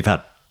think. But we've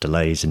had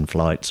delays in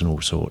flights and all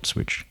sorts,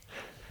 which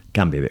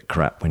can be a bit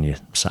crap when you're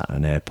sat at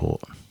an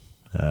airport.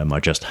 I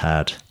just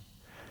had,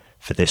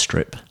 for this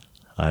trip,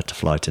 I had to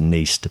fly to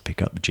Nice to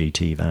pick up the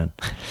GT van.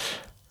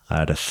 I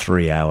had a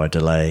 3-hour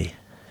delay.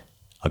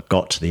 I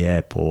got to the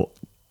airport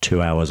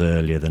 2 hours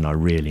earlier than I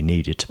really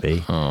needed to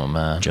be, Oh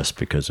man. just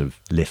because of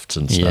lifts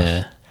and stuff.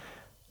 Yeah.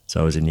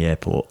 So I was in the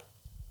airport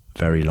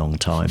very long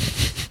time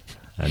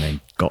and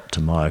then got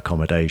to my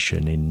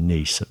accommodation in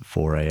Nice at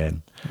 4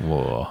 a.m.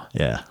 Whoa.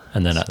 Yeah.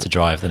 And then had to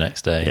drive the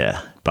next day.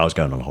 Yeah. But I was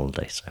going on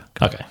holiday, so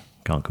Okay.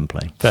 can't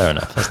complain. Fair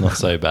enough. That's not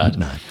so bad.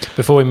 No.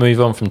 Before we move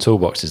on from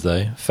toolboxes,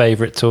 though,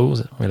 favourite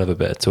tools? We love a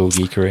bit of tool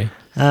geekery.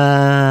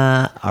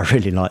 I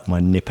really like my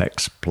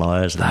Nipex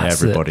pliers. I think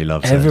That's everybody it.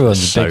 loves them.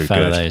 Everyone's They're a big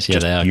fan of those. Yeah,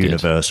 Just they are good.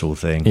 universal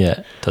thing.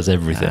 Yeah, does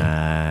everything.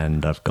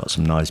 And I've got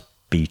some nice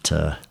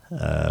Beta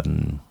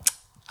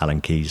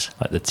Allen keys.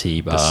 Like the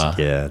T-bar.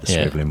 The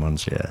swiveling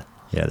ones. Yeah,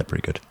 they're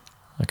pretty good.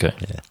 Okay.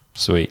 Yeah.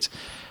 Sweet.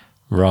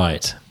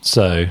 Right.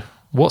 So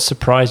what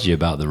surprised you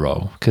about the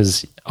role?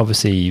 Because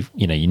obviously,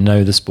 you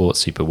know the sport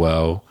super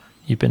well.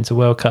 You've been to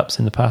World Cups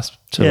in the past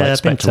to Yeah, like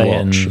I've been to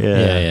spectate watch.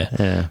 and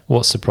Yeah.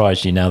 What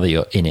surprised you now that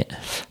you're in it?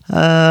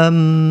 I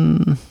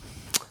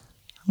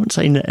wouldn't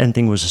say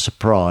anything was a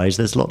surprise.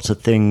 There's lots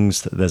of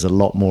things there's a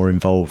lot more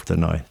involved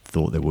than I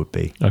thought there would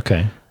be.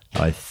 Okay.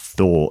 I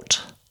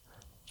thought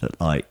that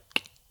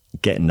like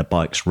getting the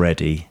bikes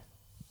ready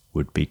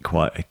would be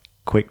quite a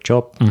quick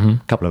job. A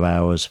couple of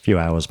hours, a few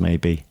hours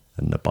maybe,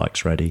 and the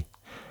bike's ready.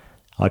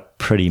 I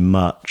pretty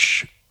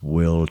much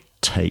will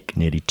take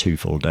nearly 2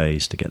 full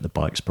days to get the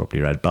bikes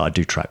properly ready, but I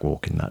do track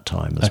walk in that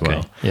time as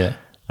well. Yeah.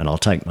 And I'll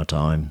take my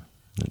time.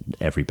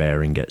 Every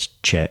bearing gets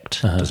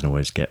checked. Doesn't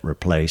always get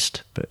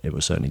replaced, but it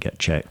will certainly get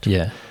checked.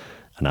 Yeah.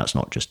 And that's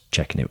not just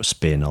checking it with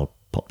spin. I'll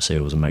pop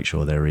seals and make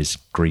sure there is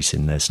grease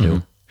in there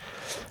still.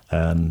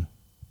 I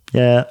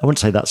wouldn't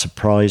say that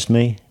surprised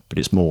me, but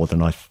it's more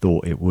than I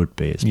thought it would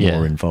be. It's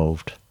more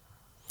involved.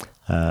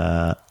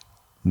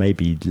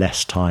 Maybe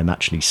less time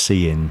actually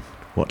seeing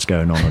what's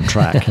going on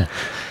track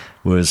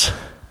was...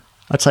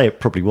 I'd say it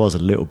probably was a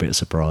little bit of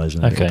surprise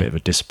and a little bit of a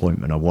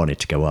disappointment. I wanted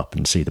to go up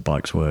and see the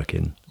bikes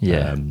working.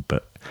 Yeah.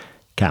 But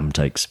Cam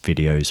takes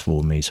videos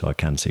for me so I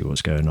can see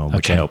what's going on,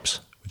 which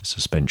helps with the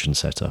suspension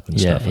setup and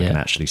stuff. I can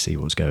actually see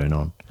what's going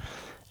on.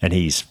 And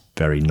he's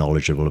very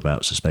knowledgeable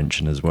about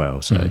suspension as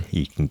well. So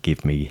he can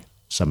give me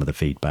some of the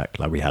feedback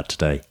like we had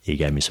today. He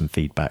gave me some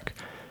feedback,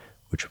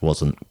 which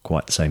wasn't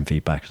quite the same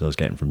feedback as I was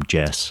getting from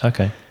Jess.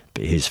 Okay.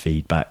 But his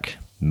feedback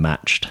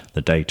matched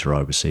the data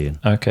I was seeing.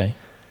 Okay.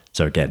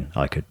 So again,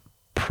 I could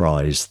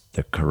prize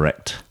the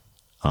correct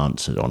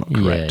answer on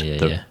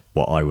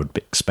what I would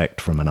expect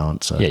from an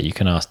answer. Yeah, you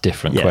can ask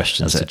different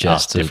questions.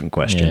 Ask different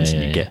questions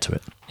and you get to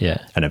it.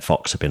 Yeah. And then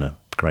Fox have been a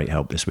great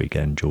help this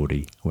weekend.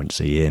 Geordie, I went to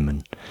see him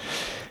and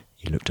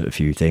he looked at a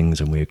few things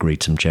and we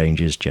agreed some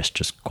changes. Jess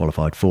just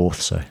qualified 4th,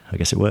 so I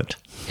guess it worked.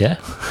 Yeah.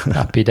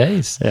 Happy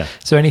days. Yeah.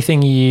 So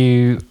anything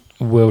you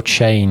will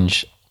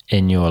change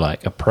in your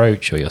like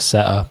approach or your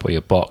setup or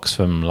your box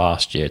from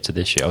last year to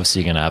this year?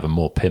 Obviously, you're going to have a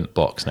more pimp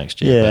box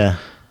next year. Yeah.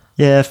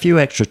 Yeah, a few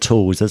extra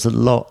tools. There's a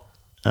lot.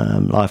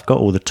 I've got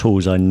all the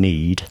tools I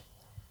need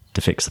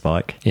to fix the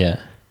bike. Yeah.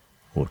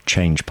 Or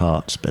change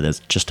parts, but there's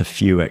just a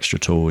few extra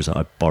tools that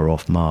I borrow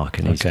off Mark,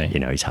 and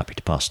he's happy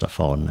to pass stuff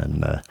on.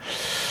 And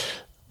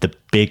the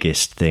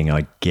biggest thing,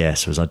 I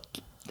guess, was I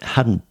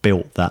hadn't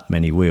built that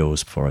many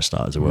wheels before I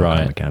started as a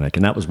world mechanic,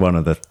 and that was one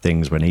of the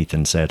things when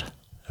Ethan said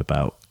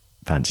about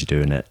fancy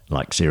doing it,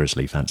 like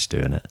seriously fancy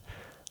doing it.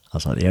 I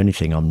was like, the only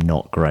thing I'm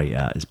not great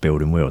at is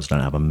building wheels. I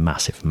don't have a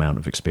massive amount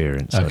of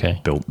experience. I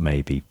built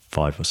maybe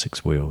 5 or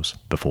 6 wheels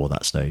before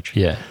that stage.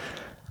 Yeah.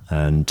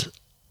 And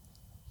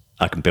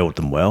I can build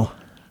them well,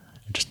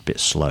 just a bit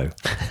slow.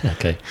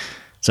 Okay.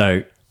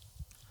 So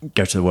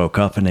go to the World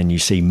Cup, and then you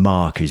see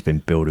Mark, who's been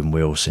building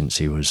wheels since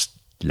he was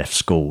left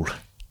school,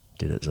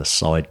 did it as a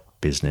side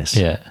business,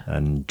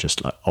 and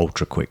just like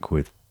ultra quick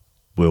with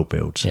wheel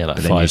builds. Yeah, like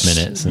 5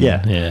 minutes. And,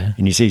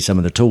 and you see some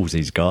of the tools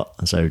he's got,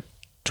 and so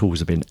tools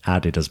have been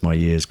added as my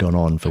years gone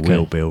on for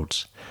wheel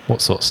builds.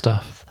 What sort of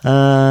stuff?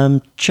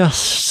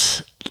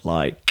 Just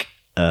like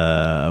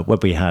when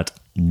we had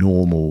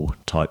normal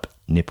type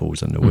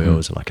nipples on the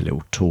wheels, like a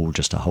little tool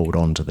just to hold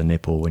on to the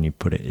nipple when you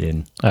put it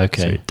in,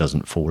 so it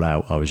doesn't fall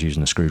out. I was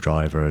using a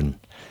screwdriver, and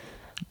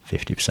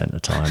 50% of the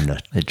time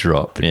it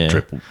dropped.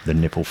 The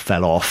nipple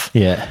fell off.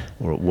 Yeah.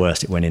 Or at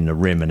worst, it went in the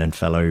rim and then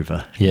fell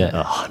over. Yeah.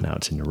 Oh, now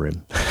it's in the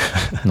rim.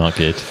 Not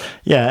good.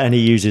 Yeah, and he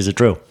uses a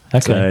drill. Okay.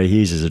 So he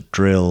uses a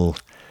drill.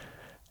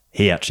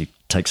 He actually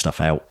takes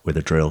stuff out with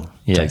a drill.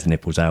 Yeah. Takes the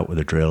nipples out with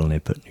a drill, and he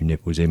put new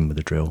nipples in with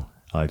a drill.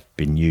 I've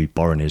been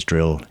borrowing his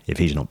drill. If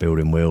he's not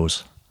building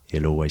wheels,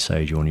 he'll always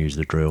say, "Do you want to use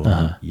the drill?"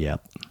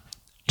 Yep.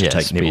 To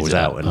take nipples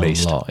out at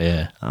least.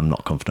 I'm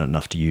not confident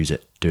enough to use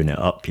it, doing it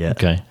up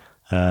yet. Okay.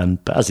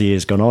 But as the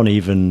year's gone on,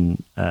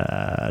 even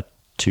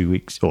 2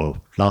 weeks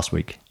or last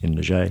week in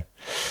Leger,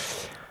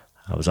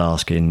 I was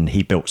asking,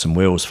 he built some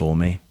wheels for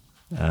me,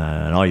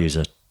 and I use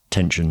a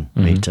tension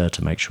meter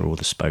to make sure all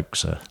the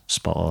spokes are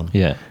spot on.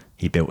 Yeah.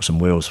 He built some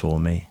wheels for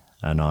me,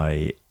 and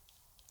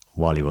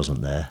while he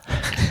wasn't there,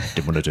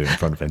 didn't want to do it in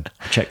front of him,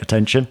 checked the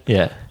tension,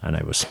 and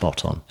they were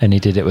spot on. And he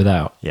did it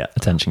without a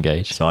tension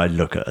gauge? So I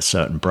look at a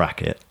certain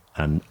bracket,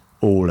 and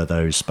all of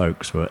those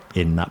spokes were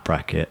in that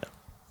bracket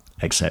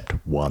except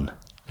one.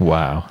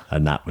 Wow.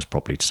 And that was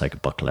probably to take a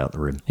buckle out the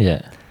rim.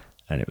 Yeah.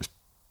 And it was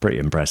pretty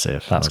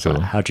impressive. That's cool.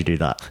 Like, how'd you do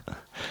that?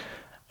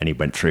 And he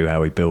went through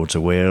how he builds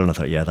a wheel, and I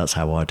thought, yeah, that's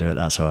how I do it.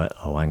 That's how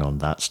hang on,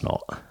 that's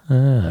not.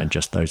 And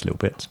just those little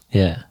bits.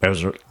 Yeah.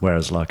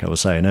 Whereas, like I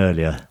was saying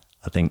earlier,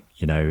 I think,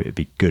 it'd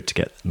be good to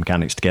get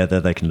mechanics together.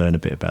 They can learn a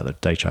bit about the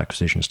data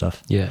acquisition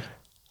stuff. Yeah.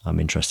 I'm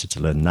interested to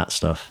learn that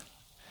stuff,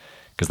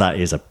 because that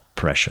is a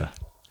pressure.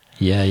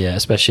 Yeah,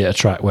 especially at a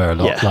track where a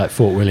lot, like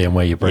Fort William,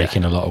 where you're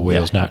breaking a lot of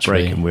wheels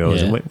naturally. Breaking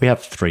wheels. And we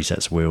have 3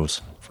 sets of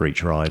wheels for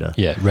each rider.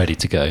 Yeah, ready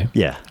to go.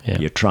 Yeah.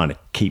 You're trying to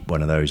keep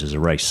one of those as a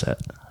race set.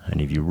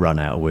 And if you run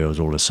out of wheels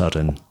all of a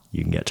sudden,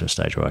 you can get to a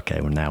stage where,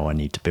 okay, well, now I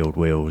need to build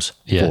wheels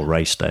for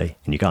race day.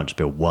 And you can't just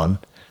build one,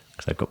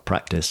 because they've got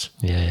practice.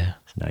 Yeah.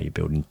 So now you're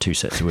building 2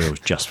 sets of wheels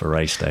just for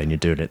race day, and you're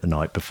doing it the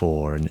night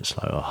before. And it's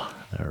like, I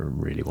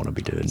really want to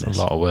be doing this.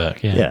 A lot of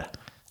work, Yeah.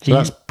 So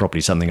that's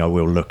probably something I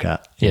will look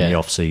at in the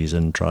off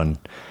season, try and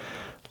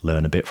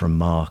learn a bit from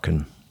Mark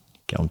and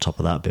get on top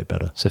of that a bit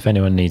better. So if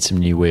anyone needs some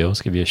new wheels,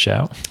 give you a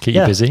shout. Keep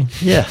you busy.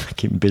 Yeah,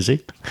 keep me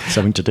busy.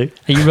 Something to do.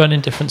 Are you running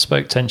different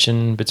spoke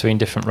tension between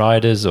different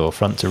riders, or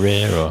front to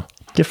rear, or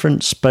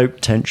different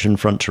spoke tension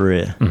front to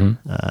rear?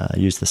 I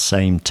use the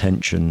same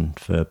tension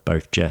for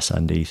both Jess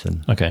and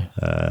Ethan. Okay.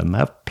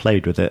 I've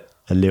played with it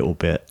a little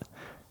bit.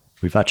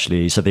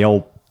 So the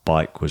old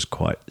bike was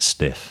quite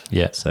stiff.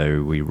 Yeah.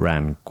 So we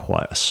ran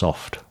quite a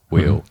soft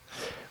wheel,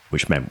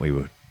 which meant we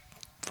were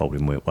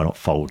not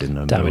folding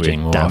them,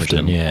 damaging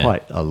them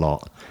quite a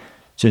lot.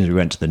 As soon as we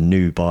went to the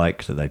new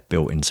bike that they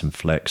built in some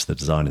flex, the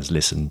designers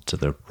listened to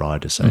the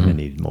riders saying they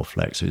needed more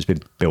flex. So it's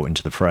been built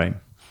into the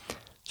frame.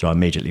 So I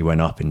immediately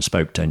went up in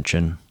spoke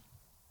tension.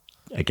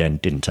 Again,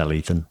 didn't tell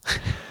Ethan.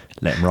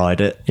 Let him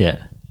ride it.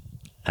 Yeah.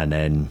 And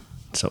then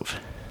sort of,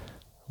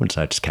 I wouldn't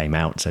say I just came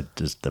out and said,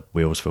 does the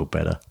wheels feel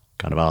better?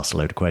 Kind of asked a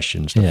load of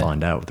questions to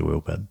find out if the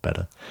wheel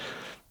better.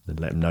 Then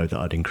let him know that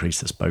I'd increased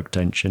the spoke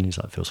tension. He's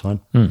like, feels fine.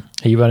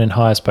 Are you running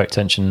higher spoke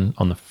tension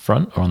on the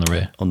front or on the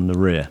rear? On the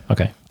rear.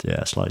 Okay.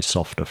 Yeah, slightly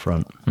softer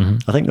front.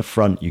 I think the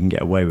front you can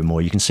get away with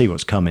more. You can see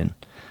what's coming.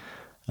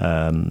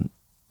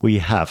 We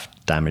have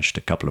damaged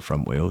a couple of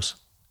front wheels,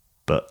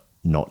 but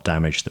not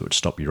damage that would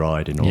stop you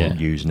riding or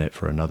using it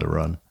for another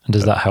run. And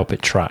does that help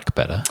it track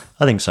better?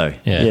 I think so.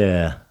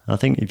 Yeah. I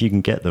think if you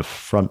can get the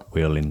front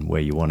wheel in where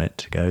you want it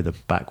to go, the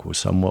back will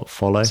somewhat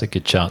follow. It's a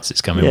good chance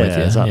it's coming with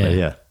you. Exactly,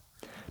 yeah.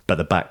 But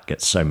the back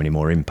gets so many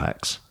more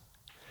impacts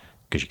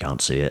because you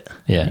can't see it.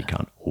 Yeah. You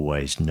can't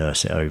always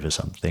nurse it over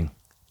something,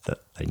 that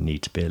they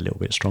need to be a little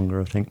bit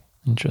stronger, I think.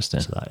 Interesting.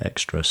 So that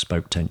extra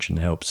spoke tension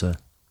helps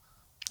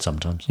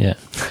sometimes. Yeah.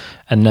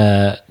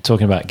 And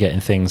talking about getting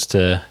things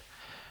to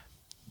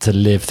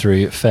live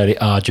through fairly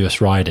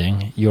arduous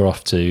riding, you're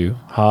off to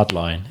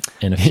Hardline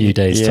in a few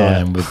days'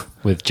 time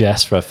with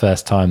Jess for her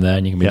first time there,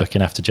 and you can be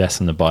looking after Jess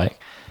on the bike.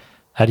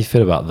 How do you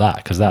feel about that?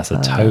 Because that's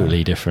a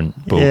totally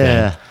different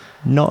ballgame.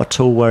 Not at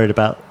all worried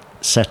about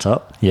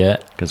setup. Yeah.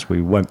 Because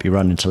we won't be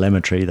running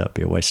telemetry. That'd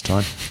be a waste of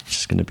time. It's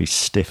just going to be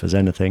stiff as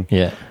anything.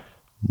 Yeah.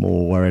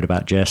 More worried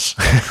about Jess.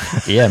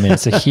 Yeah, I mean,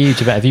 it's a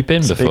huge event. Have you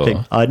been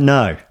before?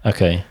 No.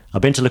 Okay.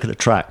 I've been to look at the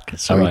track.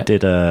 So we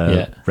did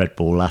a Red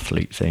Bull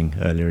athlete thing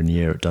earlier in the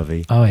year at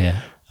Dovey. Oh,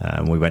 yeah.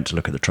 And we went to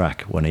look at the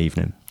track one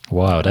evening.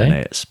 Wild, and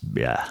it's,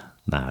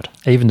 mad.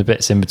 Even the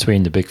bits in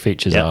between the big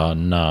features are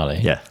gnarly.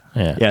 Yeah,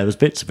 there's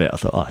bits of it. I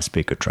thought, it's a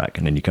big good track.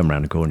 And then you come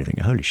around the corner and you think,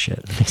 holy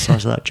shit, the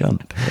size of that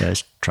jump. Yeah,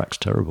 this track's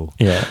terrible.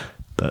 Yeah.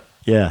 But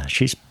yeah,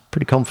 she's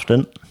pretty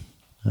confident.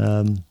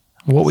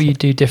 What will you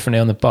do differently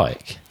on the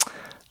bike?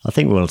 I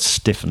think we'll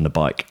stiffen the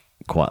bike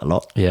quite a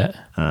lot. Yeah.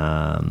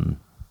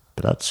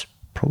 But that's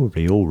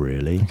probably all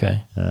really.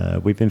 Okay.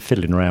 We've been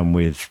fiddling around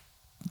with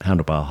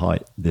handlebar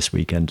height this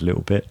weekend a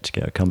little bit to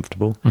get her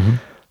comfortable.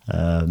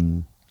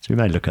 So we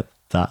may look at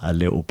that a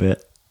little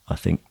bit. I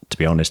think, to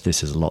be honest,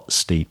 this is a lot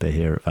steeper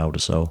here at Val di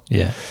Sole.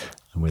 Yeah.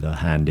 And with her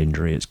hand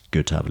injury, it's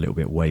good to have a little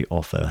bit of weight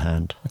off her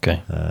hand.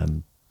 Okay.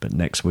 But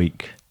next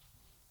week,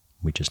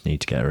 we just need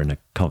to get her in a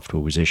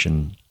comfortable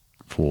position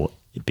for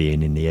it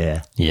being in the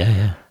air.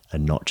 Yeah.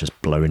 And not just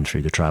blowing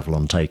through the travel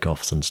on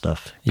takeoffs and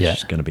stuff. Yeah.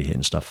 She's going to be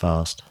hitting stuff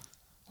fast.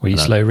 Will you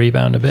slow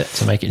rebound a bit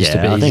to make it just a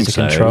bit I easier think to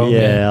so. control?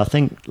 Yeah, I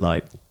think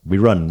like we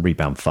run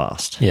rebound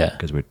fast. Yeah.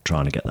 Because we're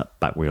trying to get that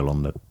back wheel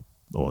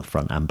or the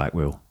front and back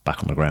wheel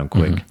back on the ground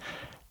quick.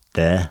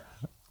 There,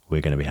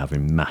 we're going to be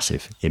having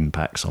massive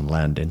impacts on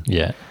landing.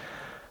 Yeah.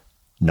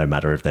 No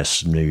matter if they're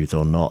smooth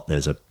or not,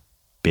 there's a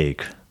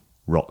big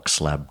rock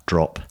slab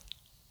drop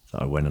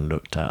that I went and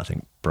looked at. I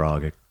think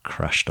Braga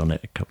crashed on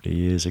it a couple of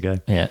years ago.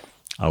 Yeah.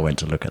 I went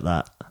to look at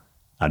that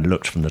and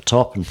looked from the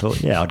top and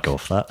thought, yeah, I'd go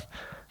off that.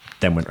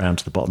 Then went round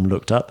to the bottom,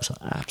 looked up. So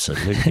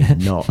absolutely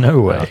not.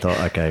 No way. I thought,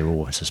 okay,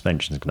 well,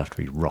 suspension's going to have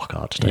to be rock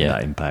hard to take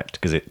that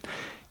impact because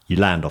you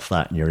land off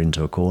that and you're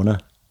into a corner.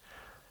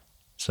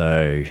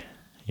 So,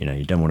 you know,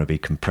 you don't want to be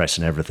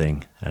compressing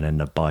everything and then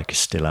the bike is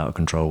still out of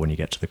control when you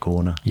get to the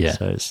corner. Yeah.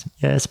 So it's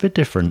a bit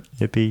different.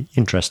 It'd be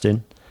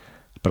interesting.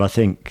 But I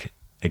think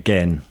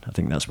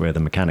that's where the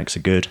mechanics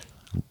are good.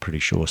 I'm pretty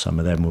sure some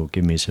of them will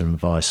give me some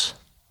advice,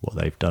 what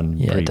they've done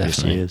in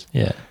previous years.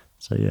 Yeah.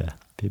 So,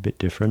 be a bit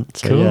different.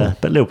 So, cool.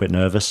 but a little bit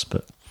nervous,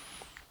 but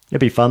it'll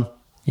be fun.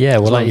 Yeah,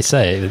 well, like you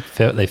say,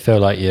 they feel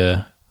like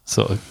you're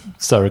sort of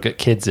surrogate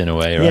kids in a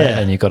way, right? Yeah.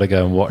 And you've got to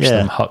go and watch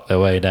them huck their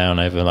way down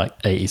over like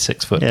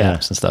 86-foot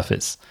gaps and stuff.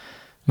 It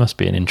must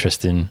be an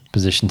interesting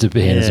position to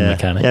be in as a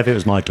mechanic. Yeah, if it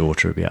was my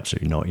daughter, it'd be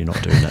absolutely not. You're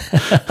not doing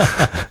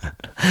that.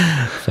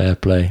 Fair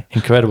play.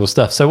 Incredible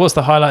stuff. So what's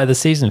the highlight of the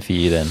season for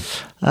you then?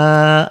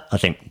 I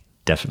think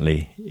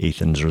definitely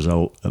Ethan's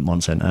result at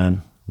Mont Saint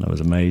Anne. That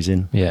was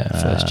amazing. Yeah,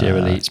 first year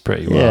elites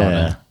pretty well.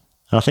 Yeah. And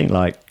I think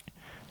like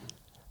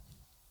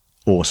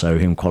also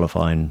him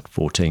qualifying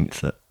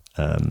 14th at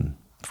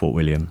Fort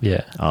William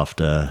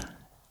after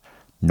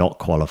not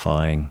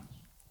qualifying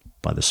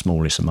by the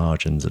smallest of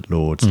margins at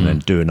Lords and then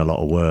doing a lot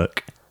of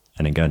work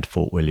and then going to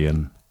Fort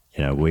William.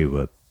 You know, we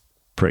were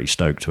pretty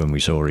stoked when we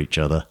saw each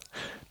other.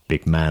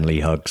 Big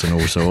manly hugs and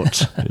all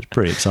sorts. It was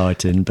pretty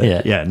exciting.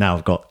 But now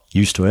I've got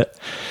used to it.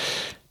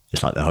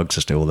 It's like the hugs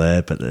are still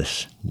there, but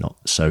it's not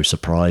so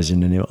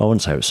surprising anymore. I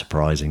wouldn't say it was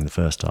surprising the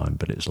first time,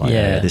 but it's like,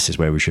 this is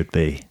where we should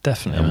be.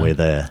 Definitely. And we're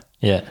there.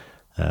 Yeah.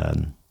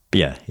 But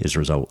yeah, his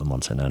result at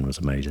Mont Saint Anne was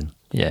amazing.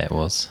 Yeah, it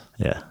was.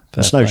 Yeah.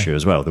 The snowshoe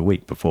as well, the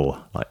week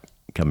before, like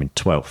coming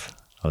 12th.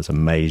 I was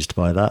amazed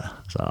by that. I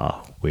was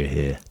like, we're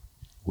here.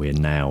 We're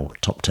now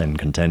top 10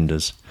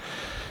 contenders.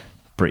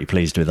 Pretty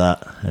pleased with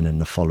that. And then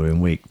the following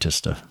week,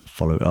 just to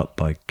follow it up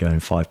by going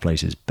 5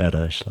 places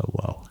better, it's like,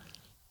 wow,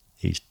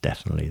 he's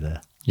definitely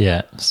there.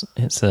 Yeah, it's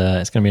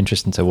going to be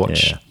interesting to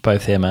watch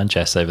both him and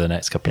Jess over the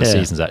next couple of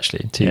seasons,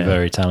 actually. Two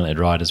very talented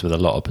riders with a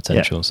lot of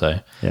potential. So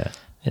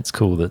it's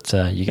cool that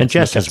you get and to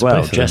Jess as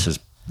well. Jess has,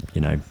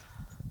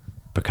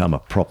 become a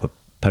proper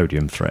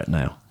podium threat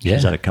now. Yeah.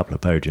 She's had a couple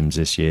of podiums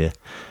this year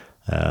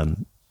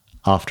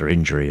after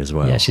injury as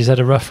well. Yeah, she's had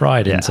a rough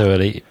ride into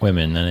elite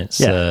women, and it's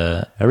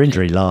her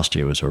injury last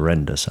year was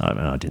horrendous.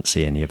 I didn't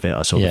see any of it.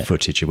 I saw the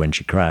footage of when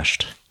she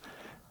crashed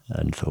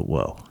and thought,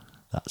 well,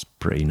 that's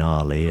pretty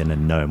gnarly. And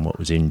then knowing what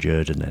was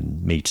injured and then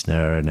meeting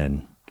her and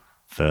then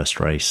first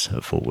race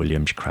at Fort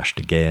William, she crashed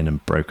again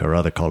and broke her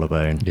other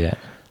collarbone. Yeah.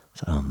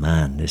 So, oh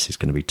man, this is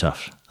going to be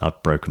tough.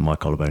 I've broken my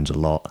collarbones a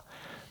lot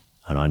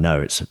and I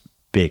know it's a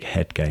big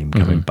head game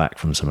coming back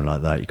from something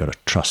like that. You've got to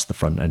trust the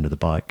front end of the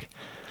bike.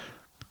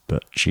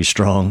 But she's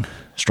strong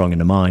in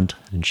the mind,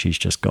 and she's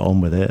just got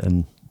on with it.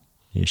 And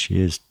here she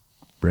is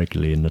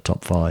regularly in the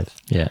top 5.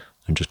 Yeah.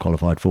 And just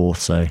qualified 4th.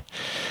 So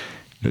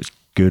looks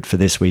good for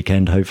this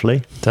weekend, hopefully.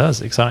 It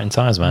does. Exciting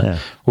times, man. Yeah.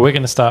 Well, we're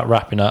going to start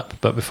wrapping up.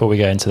 But before we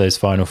go into those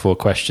final 4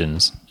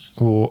 questions,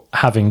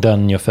 having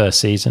done your first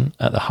season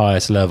at the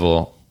highest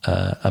level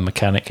a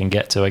mechanic can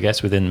get to, I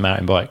guess, within the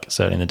mountain bike,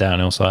 certainly in the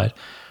downhill side,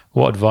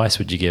 what advice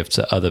would you give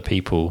to other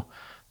people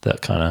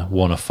that kind of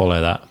want to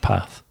follow that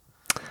path?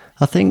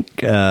 I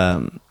think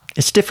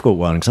it's a difficult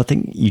one because I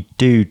think you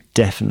do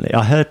definitely...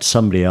 I heard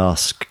somebody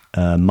ask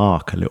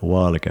Mark a little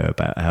while ago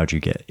about how do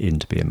you get in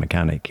to be a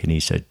mechanic, and he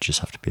said just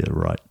have to be at the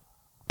right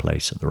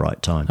place at the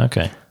right time.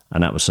 Okay.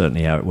 And that was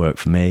certainly how it worked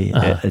for me.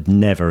 It had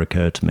never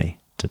occurred to me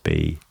to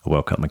be a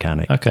World Cup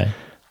mechanic. Okay.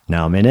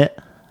 Now I'm in it.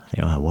 I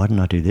think, why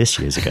didn't I do this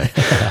years ago?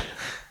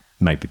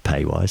 Maybe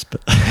pay-wise,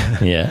 but...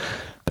 Yeah.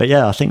 But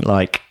yeah, I think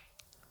like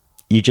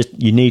you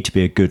need to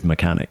be a good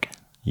mechanic.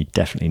 You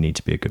definitely need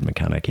to be a good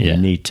mechanic. And you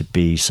need to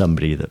be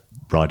somebody that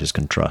riders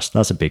can trust.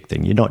 That's a big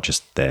thing. You're not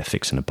just there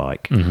fixing a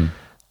bike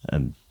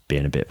and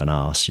being a bit of an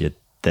arse. You're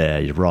there.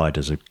 Your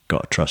riders have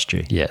got to trust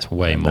you. Yeah, it's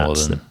way more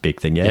that's than... the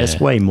big thing. Yeah, it's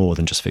way more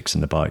than just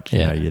fixing the bike. You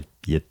know,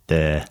 you're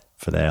there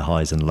for their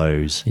highs and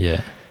lows.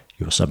 Yeah.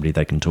 You're somebody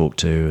they can talk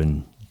to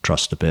and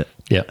trust a bit.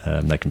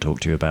 Yeah. They can talk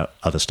to you about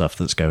other stuff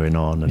that's going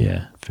on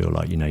and feel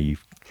like,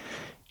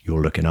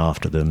 you're looking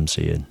after them,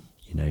 so you're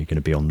going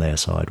to be on their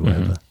side,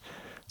 whatever.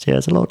 So yeah,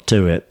 there's a lot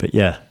to it, but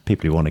yeah,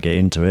 people who want to get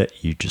into it,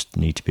 you just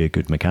need to be a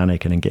good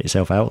mechanic and then get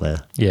yourself out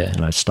there.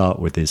 Yeah. Start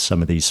with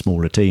some of these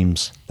smaller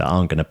teams that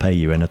aren't going to pay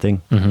you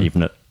anything,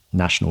 even at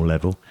national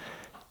level.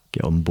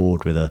 Get on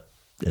board with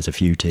there's a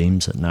few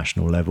teams at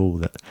national level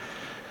that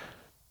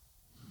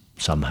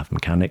some have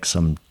mechanics,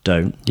 some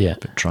don't. Yeah.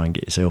 But try and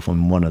get yourself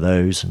on one of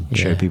those and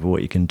show people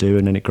what you can do,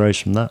 and then it grows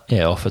from that.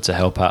 Yeah, offer to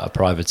help out a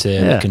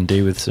privateer that can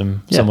do with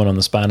someone on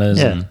the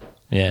spanners.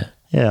 Yeah.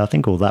 And I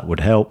think all that would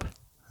help.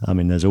 I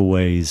mean, there's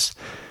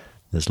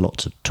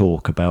lots of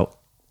talk about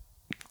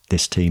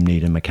this team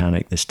need a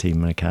mechanic, this team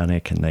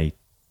mechanic, and they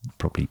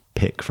probably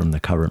pick from the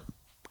current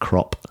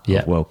crop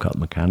of World Cup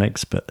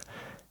mechanics, but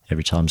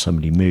every time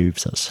somebody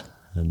moves, that's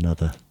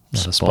another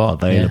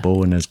spot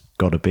available, and there's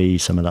got to be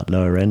some of that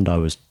lower end. I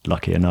was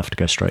lucky enough to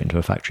go straight into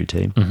a factory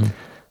team.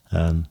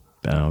 But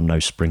I'm no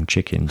spring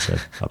chicken, so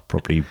I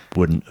probably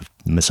wouldn't have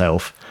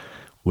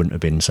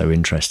been so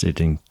interested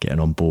in getting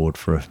on board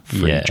for a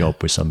free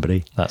job with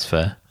somebody. That's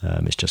fair.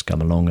 It's just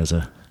come along as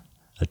a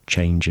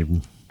change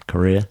in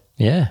career.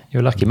 Yeah,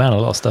 you're a lucky man. A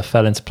lot of stuff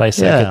fell into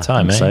place at a good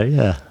time, eh? So,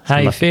 yeah. How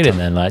are you feeling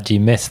then? Like, do you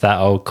miss that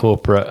old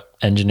corporate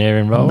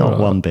engineering role? Not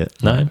one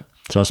bit. No?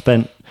 So I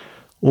spent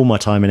all my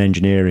time in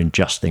engineering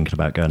just thinking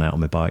about going out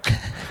on my bike.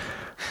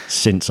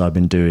 Since I've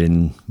been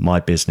doing my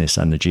business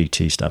and the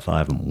GT stuff, I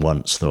haven't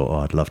once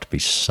thought, I'd love to be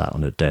sat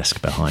on a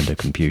desk behind a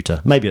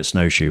computer. Maybe at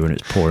Snowshoe when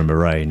it's pouring with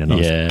rain and I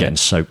was getting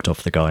soaked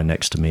off the guy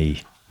next to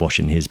me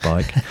washing his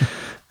bike.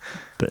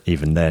 But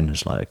even then,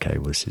 it's like, okay,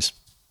 well, this is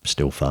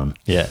still fun.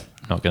 Yeah,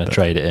 not going to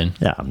trade it in.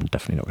 Yeah, I'm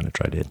definitely not going to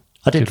trade it in.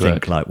 I did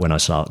think, like, when I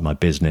started my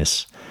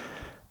business,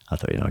 I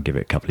thought, I'll give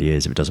it a couple of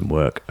years. If it doesn't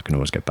work, I can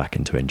always go back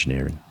into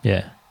engineering.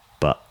 Yeah.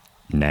 But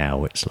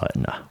now it's like,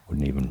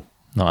 wouldn't even...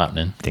 Not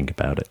happening. Think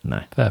about it,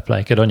 no. Fair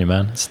play. Good on you,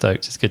 man.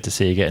 Stoked. It's good to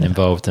see you getting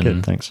involved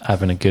and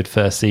having a good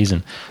first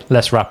season.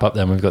 Let's wrap up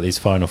then. We've got these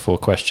final 4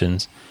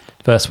 questions.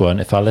 First one,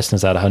 if our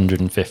listeners had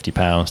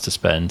 £150 to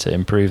spend to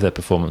improve their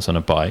performance on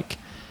a bike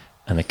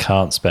and they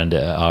can't spend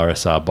it at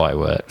RSR Bike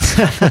Works,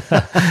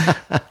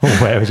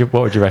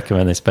 what would you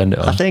recommend they spend it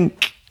on?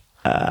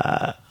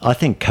 I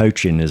think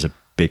coaching is a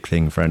big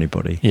thing for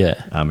anybody.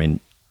 Yeah. I mean,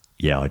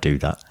 I do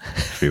that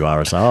through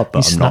RSR,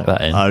 but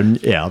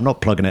I'm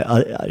not plugging it.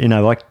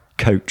 I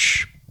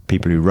coach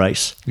people who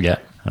race,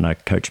 and I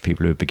coach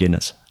people who are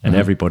beginners, and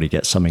everybody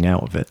gets something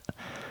out of it.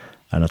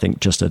 And I think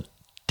just a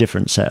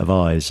different set of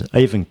eyes. I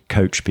even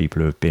coach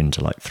people who have been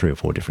to like 3 or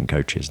 4 different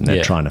coaches, and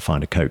they're trying to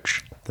find a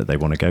coach that they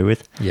want to go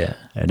with. Yeah,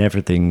 and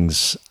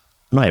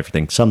not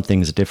everything. Some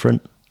things are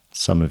different.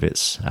 Some of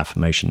it's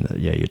affirmation that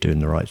you're doing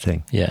the right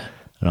thing. Yeah,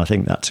 and I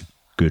think that's a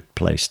good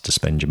place to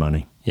spend your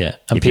money. Yeah,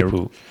 and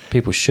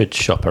people should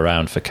shop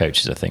around for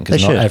coaches, I think,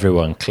 because not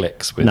everyone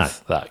clicks with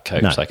that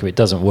coach. Like, if it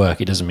doesn't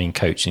work, it doesn't mean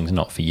coaching's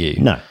not for you.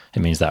 No.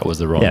 It means that was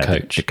the wrong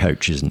coach. The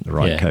coach isn't the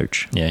right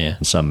coach. Yeah.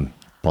 And some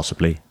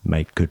possibly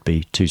could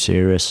be too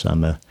serious,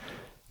 some are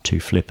too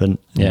flippant.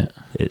 Yeah.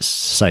 It's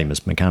the same as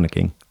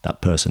mechanicking.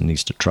 That person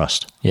needs to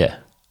trust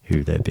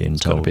who they're being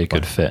told. Got to be a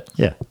good fit.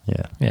 Yeah.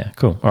 Yeah,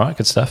 cool. All right,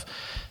 good stuff.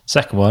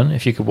 Second one,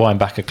 if you could wind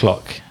back a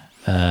clock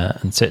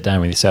and sit down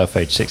with yourself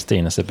age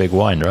 16, that's a big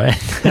wind, right?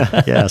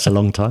 Yeah, that's a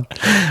long time.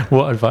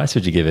 What advice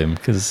would you give him?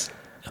 Because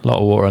a lot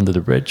of water under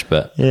the bridge,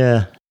 but...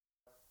 Yeah.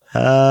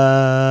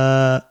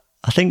 I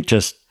think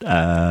just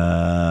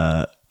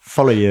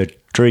follow your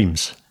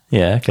dreams.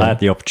 Yeah, okay. I had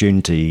the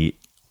opportunity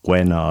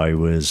when I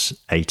was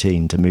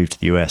 18 to move to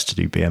the US to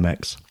do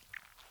BMX.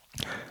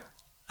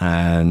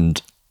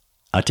 And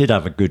I did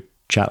have a good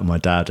chat with my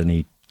dad, and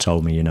he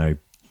told me,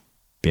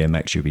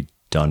 BMX should be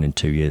done in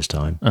 2 years'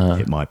 time.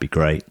 It might be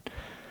great,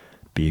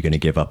 but you're going to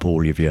give up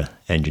all of your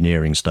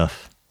engineering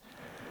stuff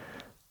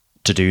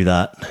to do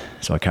that.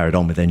 So I carried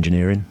on with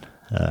engineering.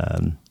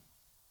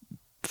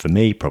 For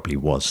me, probably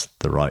was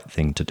the right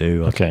thing to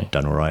do. I've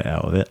done all right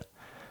out of it.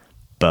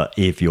 But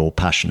if you're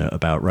passionate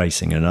about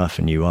racing enough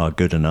and you are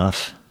good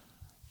enough,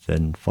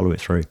 then follow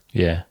it through.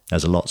 Yeah.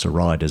 There's lots of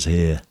riders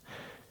here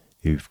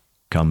who've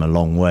come a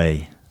long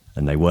way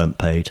and they weren't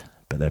paid,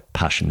 but their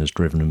passion has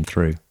driven them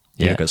through.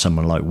 Yeah. You've got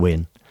someone like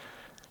Wynne.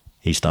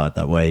 He started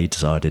that way. He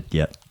decided,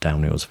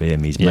 downhill's for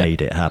him. He's made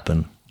it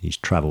happen. He's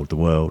travelled the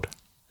world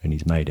and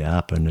he's made it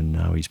happen, and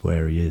now he's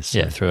where he is. So.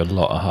 Yeah, through a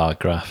lot of hard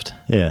graft.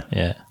 Yeah.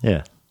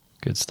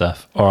 Good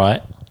stuff. All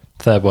right.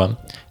 Third one.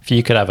 If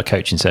you could have a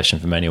coaching session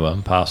from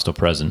anyone, past or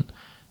present,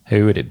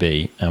 who would it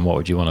be and what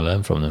would you want to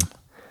learn from them?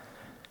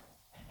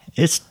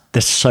 There's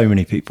so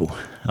many people.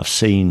 I've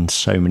seen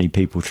so many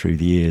people through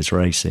the years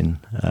racing.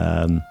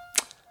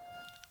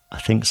 I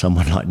think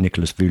someone like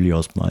Nicolas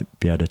Voulios might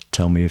be able to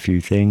tell me a few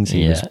things.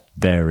 He was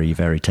very,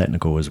 very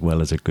technical as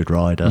well as a good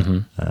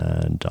rider,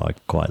 and I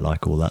quite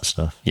like all that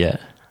stuff. Yeah,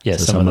 so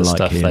some of the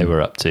stuff they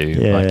were up to,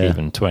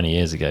 even 20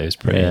 years ago, is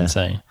pretty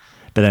insane.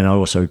 But then I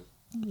also,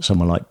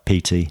 someone like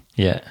PT,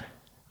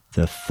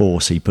 the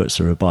force he puts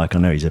through a bike. I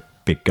know he's a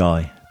big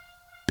guy,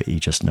 but he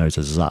just knows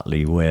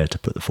exactly where to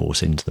put the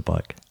force into the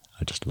bike.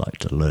 I just like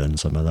to learn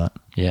some of that.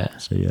 Yeah.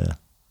 So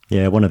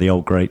yeah, one of the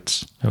old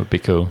greats. That would be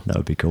cool. That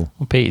would be cool.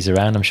 Well, Petey's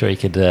around. I'm sure you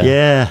could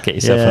get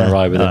yourself on a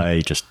ride with him.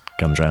 He just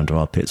comes round to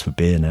our pits for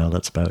beer now.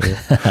 That's about it.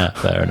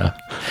 Fair enough.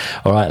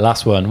 All right,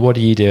 last one. What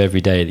do you do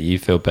every day that you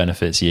feel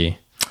benefits you?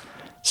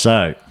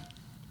 So,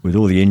 with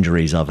all the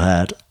injuries I've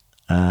had,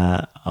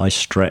 I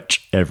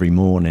stretch every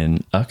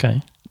morning.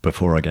 Okay.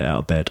 Before I get out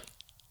of bed.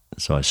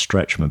 So I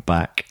stretch my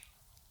back,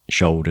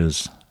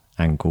 shoulders,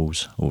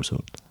 ankles, all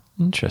sorts.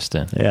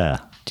 Interesting. Yeah.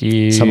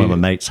 Do Some of my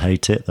mates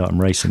hate it that I'm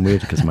racing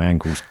with because my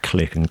ankles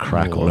click and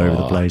crack all over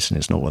the place, and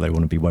it's not what they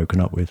want to be woken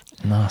up with.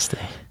 Nasty.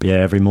 But yeah,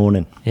 every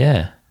morning.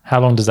 Yeah. How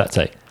long does that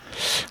take?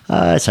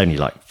 It's only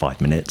like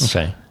 5 minutes.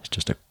 Okay. It's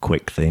just a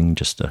quick thing,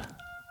 just to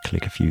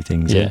click a few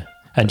things in.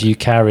 And do you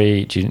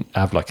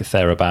have like a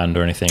TheraBand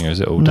or anything, or is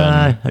it all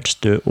done? No, I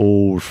just do it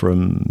all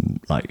from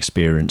like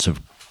experience of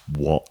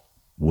what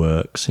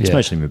works.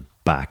 Especially my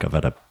back. I've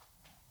had a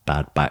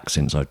bad back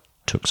since I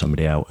took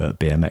somebody out at a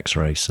BMX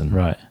race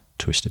and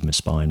twisted my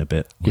spine a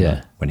bit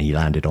when he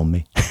landed on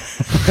me.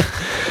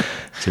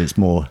 So it's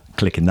more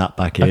clicking that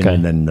back in,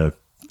 and then the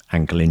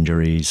ankle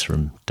injuries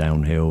from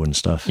downhill and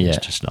stuff. It's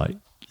just like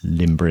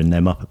limbering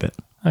them up a bit.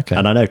 Okay.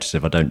 And I notice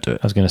if I don't do it,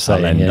 I was going to say,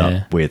 I'll end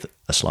up with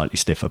a slightly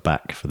stiffer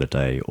back for the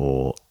day,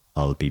 or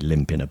I'll be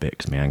limping a bit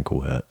because my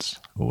ankle hurts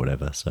or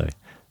whatever. So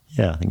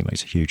yeah, I think it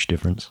makes a huge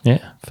difference.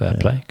 Yeah, fair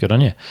play. Good on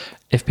you.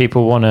 If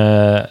people want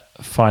to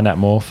find out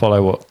more,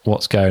 follow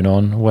what's going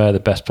on, where are the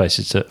best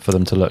places for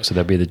them to look? So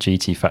there'll be the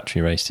GT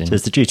Factory Racing. So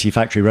there's the GT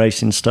Factory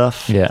Racing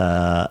stuff.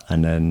 Yeah.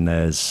 And then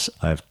I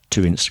have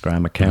 2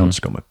 Instagram accounts.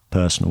 Got my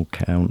personal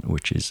account,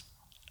 which is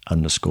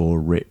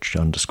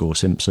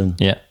 _Rich_Simpson.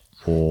 Yeah.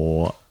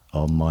 Or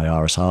on my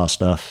RSR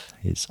stuff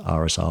is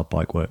RSR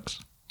Bikeworks.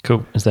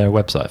 Cool. Is there a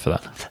website for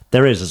that?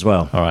 There is as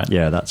well. All right.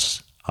 Yeah,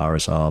 that's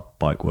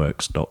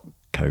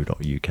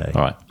rsrbikeworks.co.uk.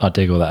 All right. I'll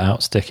dig all that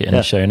out, stick it in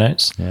the show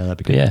notes. Yeah, that'd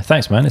be good. good. Yeah,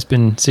 thanks, man. It's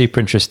been super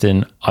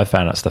interesting. I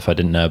found out stuff I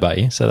didn't know about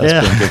you, so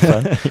that's been good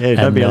fun. Yeah,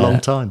 it'll be a long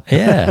time.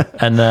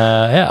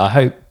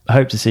 I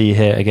hope to see you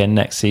here again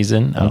next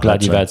season. I'm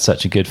glad you've had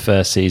such a good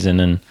first season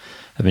and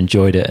have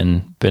enjoyed it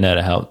and been able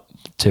to help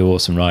 2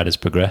 awesome riders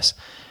progress.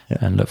 Yeah.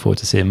 And look forward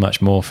to seeing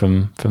much more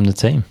from the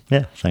team.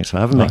 Yeah, thanks for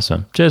having me. Nice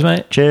one. Cheers,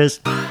 mate. Cheers.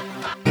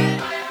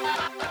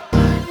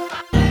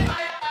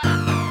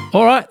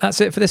 All right,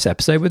 that's it for this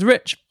episode with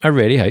Rich. I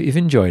really hope you've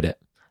enjoyed it.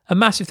 A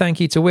massive thank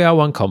you to We Are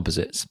One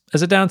Composites.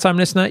 As a Downtime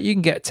listener, you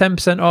can get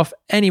 10% off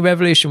any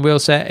Revolution wheel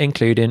set,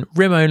 including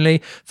rim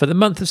only, for the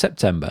month of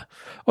September.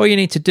 All you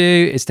need to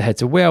do is to head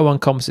to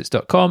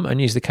weareonecomposites.com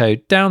and use the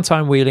code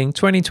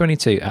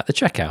DowntimeWheeling2022 at the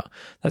checkout.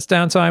 That's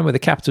downtime with a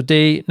capital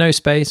D, no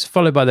space,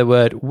 followed by the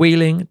word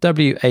wheeling,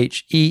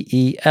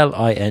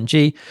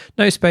 WHEELING,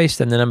 no space,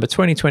 then the number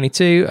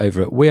 2022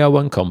 over at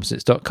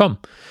weareonecomposites.com.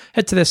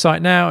 Head to their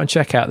site now and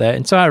check out their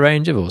entire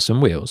range of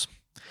awesome wheels.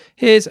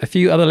 Here's a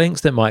few other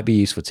links that might be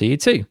useful to you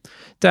too.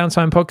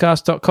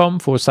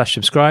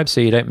 downtimepodcast.com/subscribe so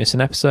you don't miss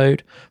an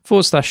episode,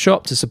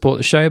 /shop to support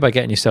the show by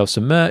getting yourself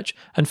some merch,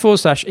 and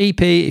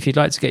 /EP if you'd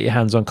like to get your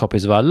hands on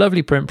copies of our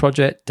lovely print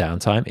project,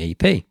 Downtime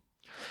EP.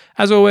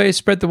 As always,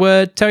 spread the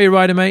word, tell your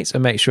rider mates,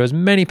 and make sure as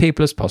many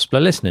people as possible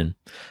are listening.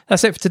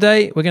 That's it for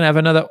today. We're going to have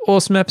another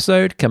awesome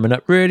episode coming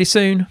up really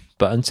soon,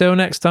 but until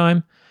next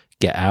time,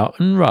 get out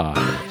and ride.